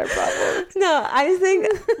 This is our problem. No, I think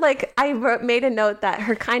like I made a note that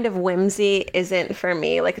her kind of whimsy isn't for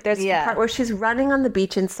me. Like there's a part where she's running on the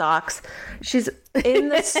beach in socks. She's in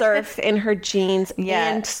the surf in her jeans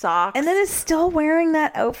and socks. And then is still wearing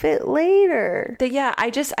that outfit later. I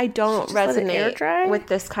don't resonate with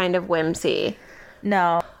this kind of whimsy.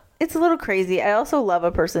 No, it's a little crazy. I also love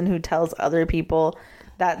a person who tells other people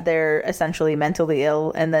that they're essentially mentally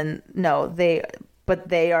ill and then but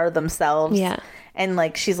they are themselves. Yeah. And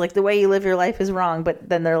like she's like, the way you live your life is wrong, but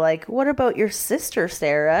then they're like, what about your sister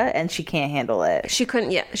Sarah? And she can't handle it. She could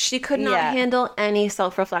not handle any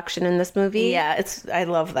self-reflection in this movie. Yeah, I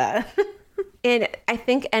love that. And I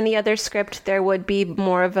think any other script there would be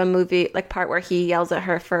more of a movie like part where he yells at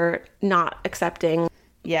her for not accepting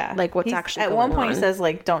like what's actually going on. At one point he says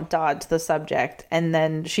like, don't dodge the subject, and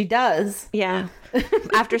then she does. Yeah.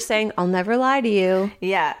 After saying, I'll never lie to you.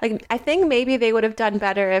 Yeah. Like I think maybe they would have done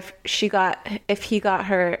better if he got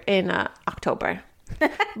her in October.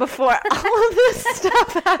 Before all of this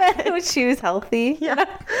stuff happened. When she was healthy. Yeah.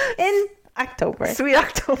 In October. Sweet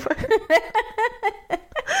October.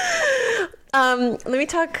 Let me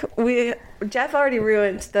talk. Jeff already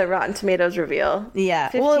ruined the Rotten Tomatoes reveal. Yeah.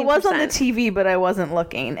 15%. Well, it was on the TV, but I wasn't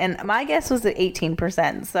looking. And my guess was at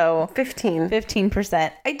 18%. So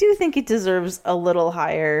 15%. I do think it deserves a little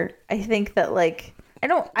higher. I think that like, I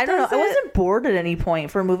don't know. I wasn't bored at any point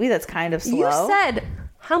for a movie that's kind of slow. You said,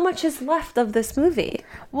 how much is left of this movie?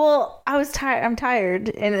 Well, I was tired. I'm tired.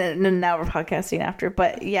 And now we're podcasting after.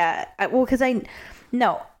 But yeah, because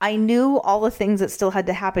I knew all the things that still had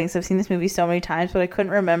to happen because I've seen this movie so many times, but I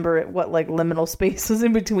couldn't remember what like liminal space was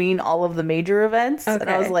in between all of the major events. Okay. And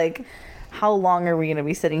I was like, how long are we going to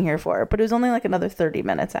be sitting here for? But it was only like another 30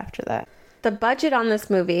 minutes after that. The budget on this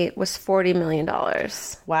movie was $40 million.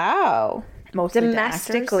 Wow. Mostly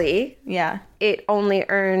domestically. Yeah. It only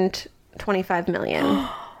earned $25 million.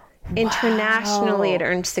 Wow. Internationally, it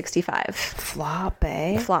earned 65. Flop,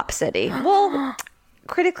 eh? Flop city. Well,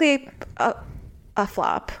 critically, a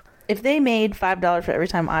flop. If they made $5 for every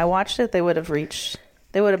time I watched it, they would have reached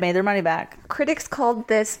They would have made their money back. Critics called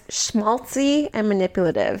this schmaltzy and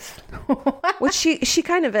manipulative, which she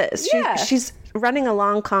kind of is. She's running a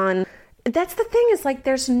long con. That's the thing, is like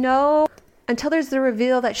there's no, until there's the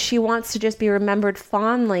reveal that she wants to just be remembered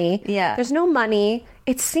fondly. Yeah. There's no money.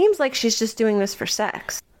 It seems like she's just doing this for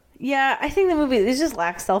sex. Yeah, I think the movie, it just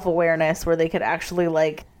lacks self-awareness where they could actually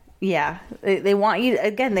like, yeah, they want you,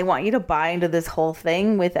 again, they want you to buy into this whole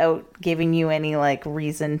thing without giving you any like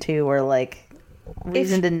reason to, or like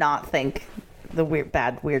reason to not think the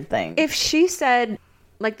weird thing. If she said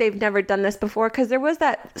like they've never done this before, because there was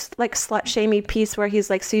that like slut shamey piece where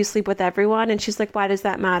he's like, so you sleep with everyone, and she's like, why does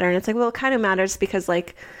that matter? And it's like, well, it kind of matters because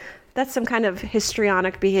like that's some kind of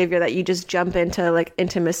histrionic behavior that you just jump into like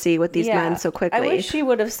intimacy with these men so quickly. I wish she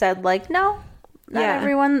would have said like, no, not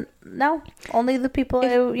everyone, no, only the people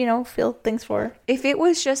I, you know, feel things for. If it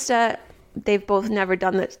was just they've both never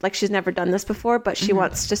done this, like she's never done this before, but she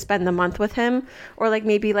wants to spend the month with him, or like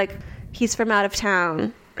maybe like he's from out of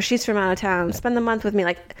town or she's from out of town, spend the month with me,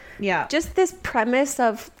 like just this premise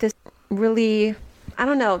of this really, I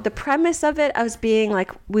don't know, the premise of it as being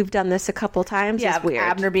like we've done this a couple times is weird.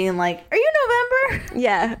 Abner being like, are you November?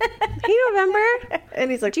 Yeah. Hey, November. And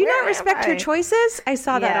he's like, do you not respect your choices? I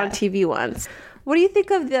saw that on TV once. What do you think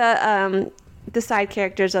of the side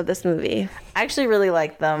characters of this movie? I actually really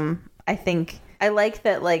like them. I think I like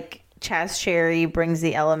that like Chaz Cherry brings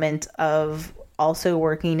the element of also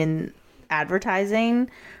working in advertising,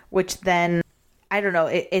 which then, I don't know,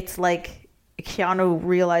 it's like Keanu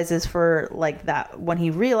realizes for like that, when he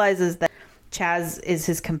realizes that Chaz is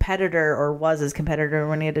his competitor or was his competitor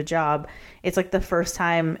when he had a job, it's like the first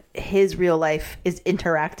time his real life is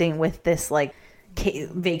interacting with this like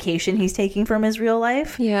vacation he's taking from his real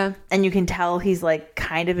life. Yeah. And you can tell he's like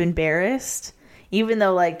kind of embarrassed, even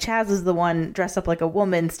though like Chaz is the one dressed up like a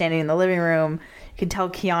woman standing in the living room. You can tell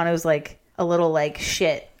Keanu's like a little like,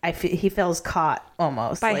 shit, he feels caught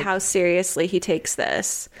almost by like, how seriously he takes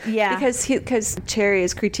this. Yeah, because Cherry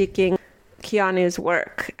is critiquing Keanu's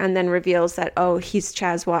work and then reveals that, oh, he's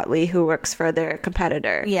Chaz Whatley who works for their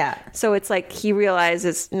competitor. Yeah. So it's like he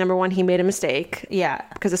realizes, number one, he made a mistake. Yeah.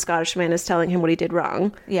 Because a Scottish man is telling him what he did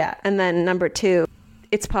wrong. Yeah. And then number two,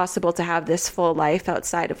 it's possible to have this full life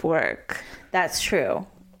outside of work. That's true.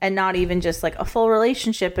 And not even just like a full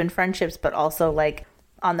relationship and friendships, but also like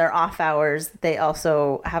on their off hours, they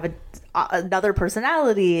also have another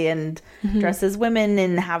personality and dress as women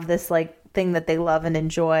and have this like thing that they love and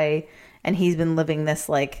enjoy. And he's been living this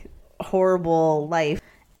like horrible life,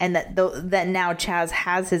 and that now Chaz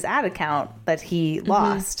has his ad account that he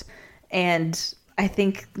lost. And I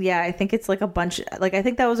think it's like a bunch, like I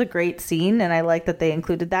think that was a great scene, and I like that they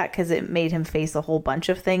included that because it made him face a whole bunch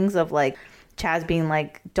of things of like Chaz being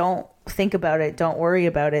like, don't think about it, don't worry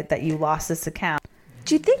about it, that you lost this account.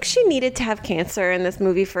 Do you think she needed to have cancer in this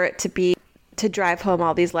movie for it to drive home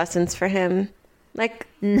all these lessons for him? Like,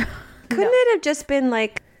 couldn't it have just been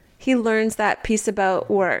like, he learns that piece about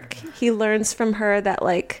work. He learns from her that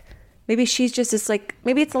like maybe she's just this like,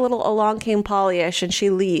 maybe it's a little along came Polly-ish and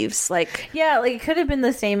she leaves. Like, yeah, like it could have been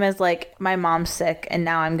the same as like my mom's sick and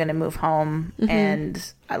now I'm gonna move home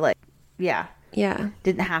and I like, yeah,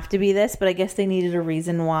 didn't have to be this, but I guess they needed a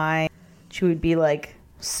reason why she would be like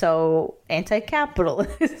so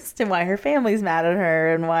anti-capitalist and why her family's mad at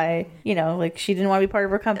her and why, you know, like she didn't want to be part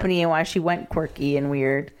of her company and why she went quirky and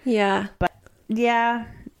weird. Yeah, but yeah.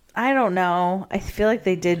 I don't know. I feel like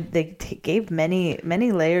they gave many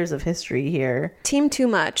layers of history here. Team too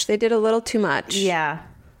much. They did a little too much. Yeah,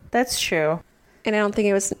 that's true. And I don't think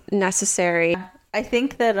it was necessary. I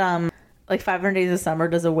think that like 500 Days of Summer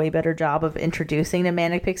does a way better job of introducing the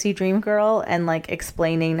Manic Pixie Dream Girl and like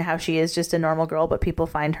explaining how she is just a normal girl, but people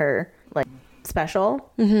find her like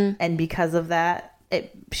special. And because of that,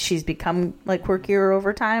 she's become like quirkier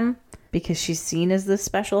over time because she's seen as this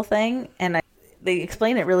special thing. And they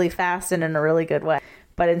explain it really fast and in a really good way.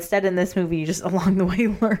 But instead in this movie, you just along the way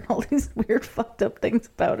learn all these weird fucked up things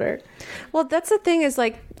about her. Well, that's the thing is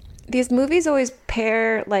like these movies always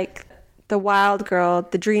pair like the wild girl,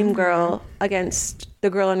 the dream girl against the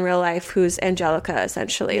girl in real life who's Angelica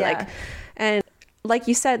essentially. Yeah. Like, and like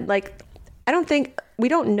you said, like we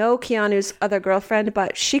don't know Keanu's other girlfriend,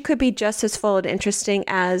 but she could be just as full and interesting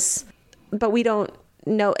but we don't.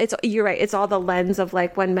 No, you're right. It's all the lens of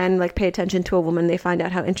like when men like pay attention to a woman, they find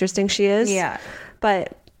out how interesting she is. Yeah.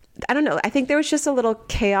 But I don't know. I think there was just a little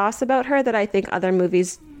chaos about her that I think other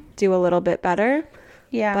movies do a little bit better.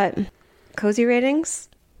 Yeah. But cozy ratings?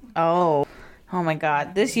 Oh my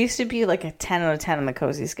God. This used to be like a 10 out of 10 on the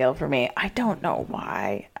cozy scale for me. I don't know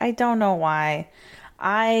why.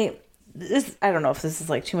 this, I don't know if this is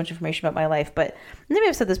like too much information about my life, but maybe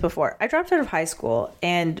I've said this before. I dropped out of high school,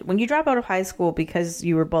 and when you drop out of high school because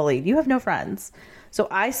you were bullied, you have no friends. So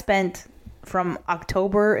I spent from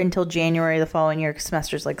October until January the following year,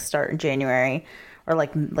 semesters like start in January or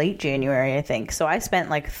like late January, I think. So I spent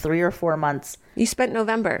like 3 or 4 months. You spent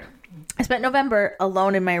November. I spent November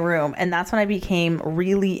alone in my room, and that's when I became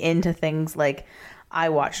really into things like I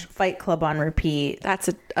watched Fight Club on repeat. That's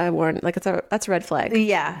a red flag.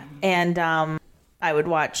 Yeah. And I would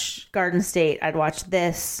watch Garden State. I'd watch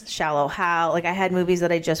this, Shallow Hal. Like I had movies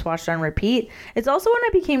that I just watched on repeat. It's also when I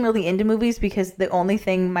became really into movies because the only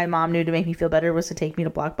thing my mom knew to make me feel better was to take me to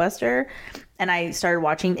Blockbuster. And I started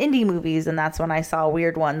watching indie movies, and that's when I saw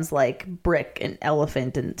weird ones like Brick and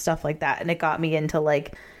Elephant and stuff like that. And it got me into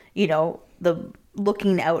like, you know, the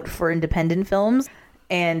looking out for independent films.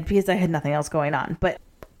 And because I had nothing else going on. But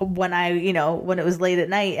when when it was late at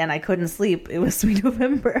night and I couldn't sleep, it was Sweet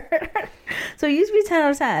November. So it used to be 10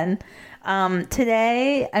 out of 10.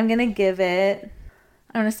 Today, I'm going to give it,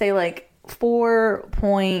 I'm going to say like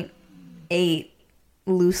 4.8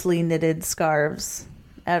 loosely knitted scarves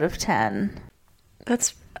out of 10.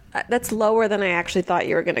 That's lower than I actually thought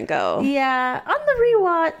you were going to go. Yeah, on the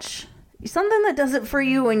rewatch. Something that does it for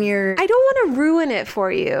you when you're... I don't want to ruin it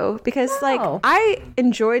for you because, like, I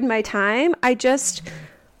enjoyed my time. I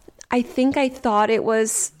think I thought I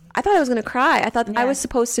was going to cry. I thought I was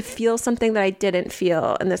supposed to feel something that I didn't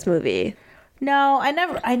feel in this movie. No,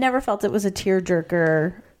 I never felt it was a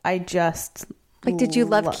tearjerker. I just... Like, did you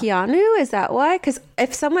love Keanu? Is that why? Because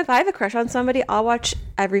if I have a crush on somebody, I'll watch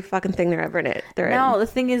every fucking thing they're ever in it. No, the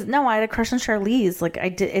thing is, I had a crush on Charlize. Like, I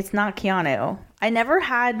did. It's not Keanu. I never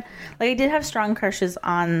had, like, I did have strong crushes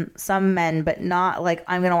on some men, but not like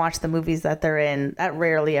I'm gonna watch the movies that they're in. That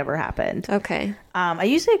rarely ever happened. Okay. I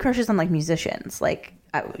used to have crushes on like musicians, like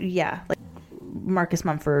like Marcus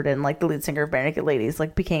Mumford and like the lead singer of Bare Naked Ladies,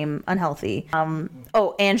 like became unhealthy.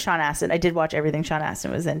 And Sean Astin. I did watch everything Sean Astin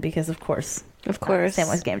was in because of course. Same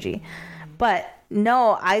with Gamgee. But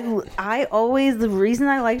no, I always, the reason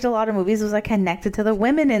I liked a lot of movies was I connected to the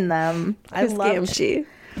women in them. Chris Gamgee.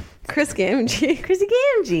 Chrissy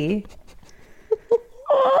Gamgee.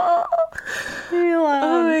 Oh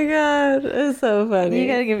my god, it's so funny. You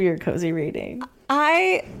gotta give your cozy rating.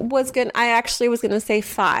 I actually was gonna say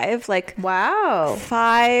 5. Like, wow,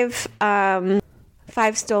 5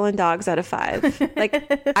 stolen dogs out of 5.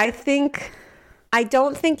 Like, I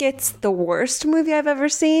don't think it's the worst movie I've ever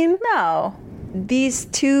seen. No, these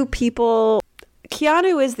two people,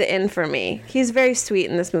 Keanu is the in for me. He's very sweet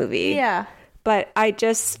in this movie. Yeah, but I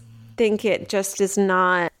just think it just is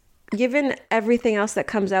not, given everything else that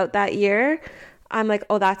comes out that year. I'm like,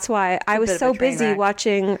 oh, that's why I was so busy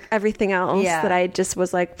watching everything else that I just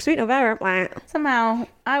was like, Sweet November. Blah. Somehow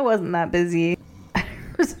I wasn't that busy. I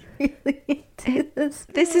was really into this.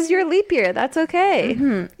 This is your leap year. That's okay.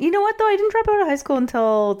 Mm-hmm. You know what, though? I didn't drop out of high school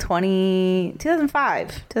until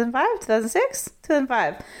 2005.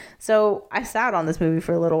 2005. So I sat on this movie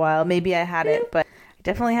for a little while. Maybe I had it, but I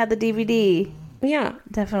definitely had the DVD. Yeah.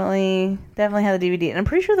 Definitely had the DVD. And I'm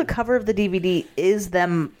pretty sure the cover of the DVD is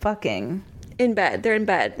them fucking. In bed. They're in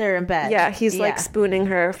bed. Yeah, he's like spooning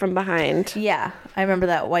her from behind. Yeah. I remember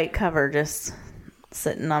that white cover just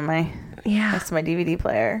sitting on my next to my DVD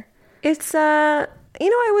player. It's it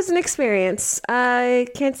was an experience. I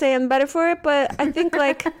can't say I'm better for it, but I think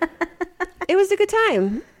like it was a good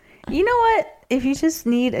time. You know what? If you just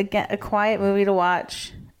need a quiet movie to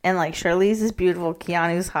watch and like Charlize is beautiful,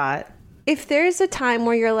 Keanu's hot. If there's a time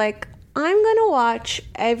where you're like, I'm going to watch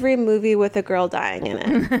every movie with a girl dying in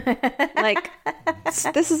it. Like,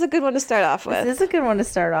 this is a good one to start off with.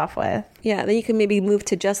 Yeah, then you can maybe move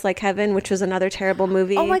to Just Like Heaven, which was another terrible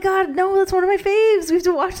movie. Oh my God, no, that's one of my faves. We have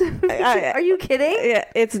to watch that movie. Are you kidding? Yeah,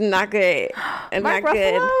 it's not great. Mark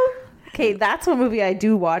Ruffalo? Okay, that's one movie I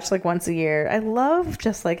do watch like once a year. I love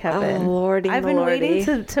Just Like Heaven. Oh, Lordy, I've been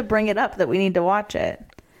waiting to bring it up that we need to watch it.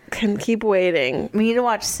 Can keep waiting. We need to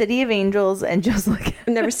watch City of Angels and Just Like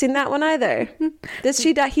I've never seen that one either.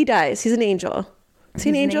 He dies. He's an angel. Is he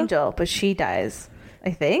an angel? But she dies,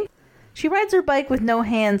 I think. She rides her bike with no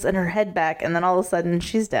hands and her head back, and then all of a sudden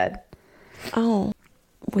she's dead. Oh,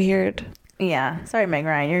 weird. Yeah. Sorry, Meg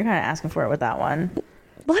Ryan. You're kind of asking for it with that one.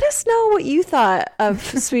 Let us know what you thought of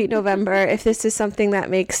Sweet November, if this is something that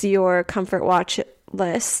makes your comfort watch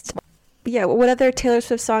list. Yeah, what other Taylor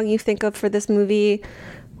Swift song you think of for this movie?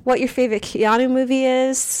 What your favorite Keanu movie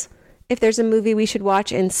is, if there's a movie we should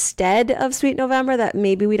watch instead of Sweet November that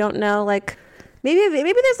maybe we don't know, like maybe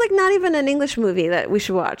there's like not even an English movie that we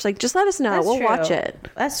should watch. Like, just let us know. We'll watch it.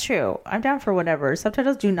 That's true. I'm down for whatever.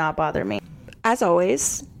 Subtitles do not bother me. As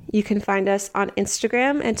always, You can find us on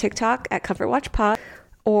Instagram and TikTok at Comfort Watch Pod,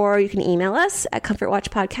 or you can email us at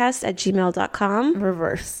comfortwatchpodcast@gmail.com.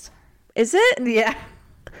 Reversed. Is it? Yeah.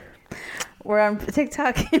 We're on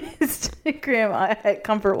TikTok and Instagram at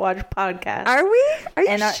Comfort Watch Podcast. Are we? Are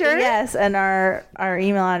you sure? Yes, and our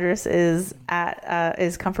email address is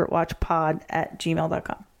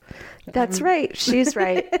comfortwatchpod@gmail.com. That's right. She's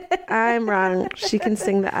right. I'm wrong. She can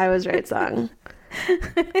sing the I Was Right song.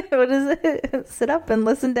 What is it? Sit up and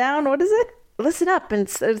listen down? What is it? Listen up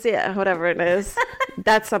and yeah, whatever it is.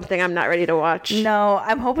 That's something I'm not ready to watch. No,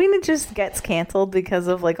 I'm hoping it just gets canceled because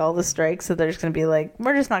of like all the strikes. So they're just going to be like,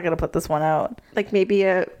 we're just not going to put this one out. Like maybe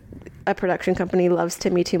a production company loves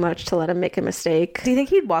Timmy too much to let him make a mistake. Do you think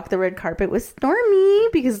he'd walk the red carpet with Stormy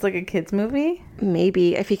because it's like a kid's movie?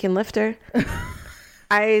 Maybe if he can lift her.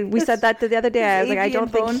 We said that the other day. I was like, I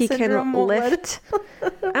don't think he can lift.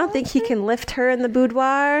 I don't think he can lift her in the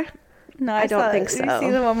boudoir. No, I don't think so. You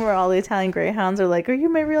see the one where all the Italian greyhounds are like, "Are you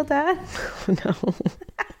my real dad?" No.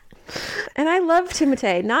 And I love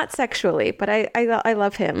Timothée, not sexually, but I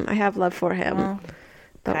love him. I have love for him. Well,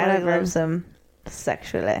 but Kylie whatever. loves him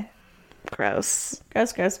sexually. Gross.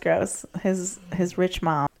 Gross. His rich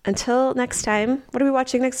mom. Until next time, what are we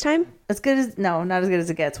watching next time? Not as good as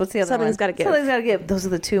it gets. What's the other Something's one? Gotta Give. Something's Gotta Give. Those are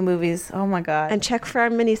the two movies. Oh my god. And check for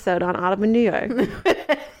our mini-sode on Autumn in New York.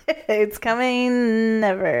 It's coming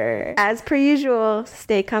never. As per usual,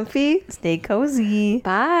 stay comfy. Stay cozy.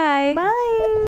 Bye. Bye.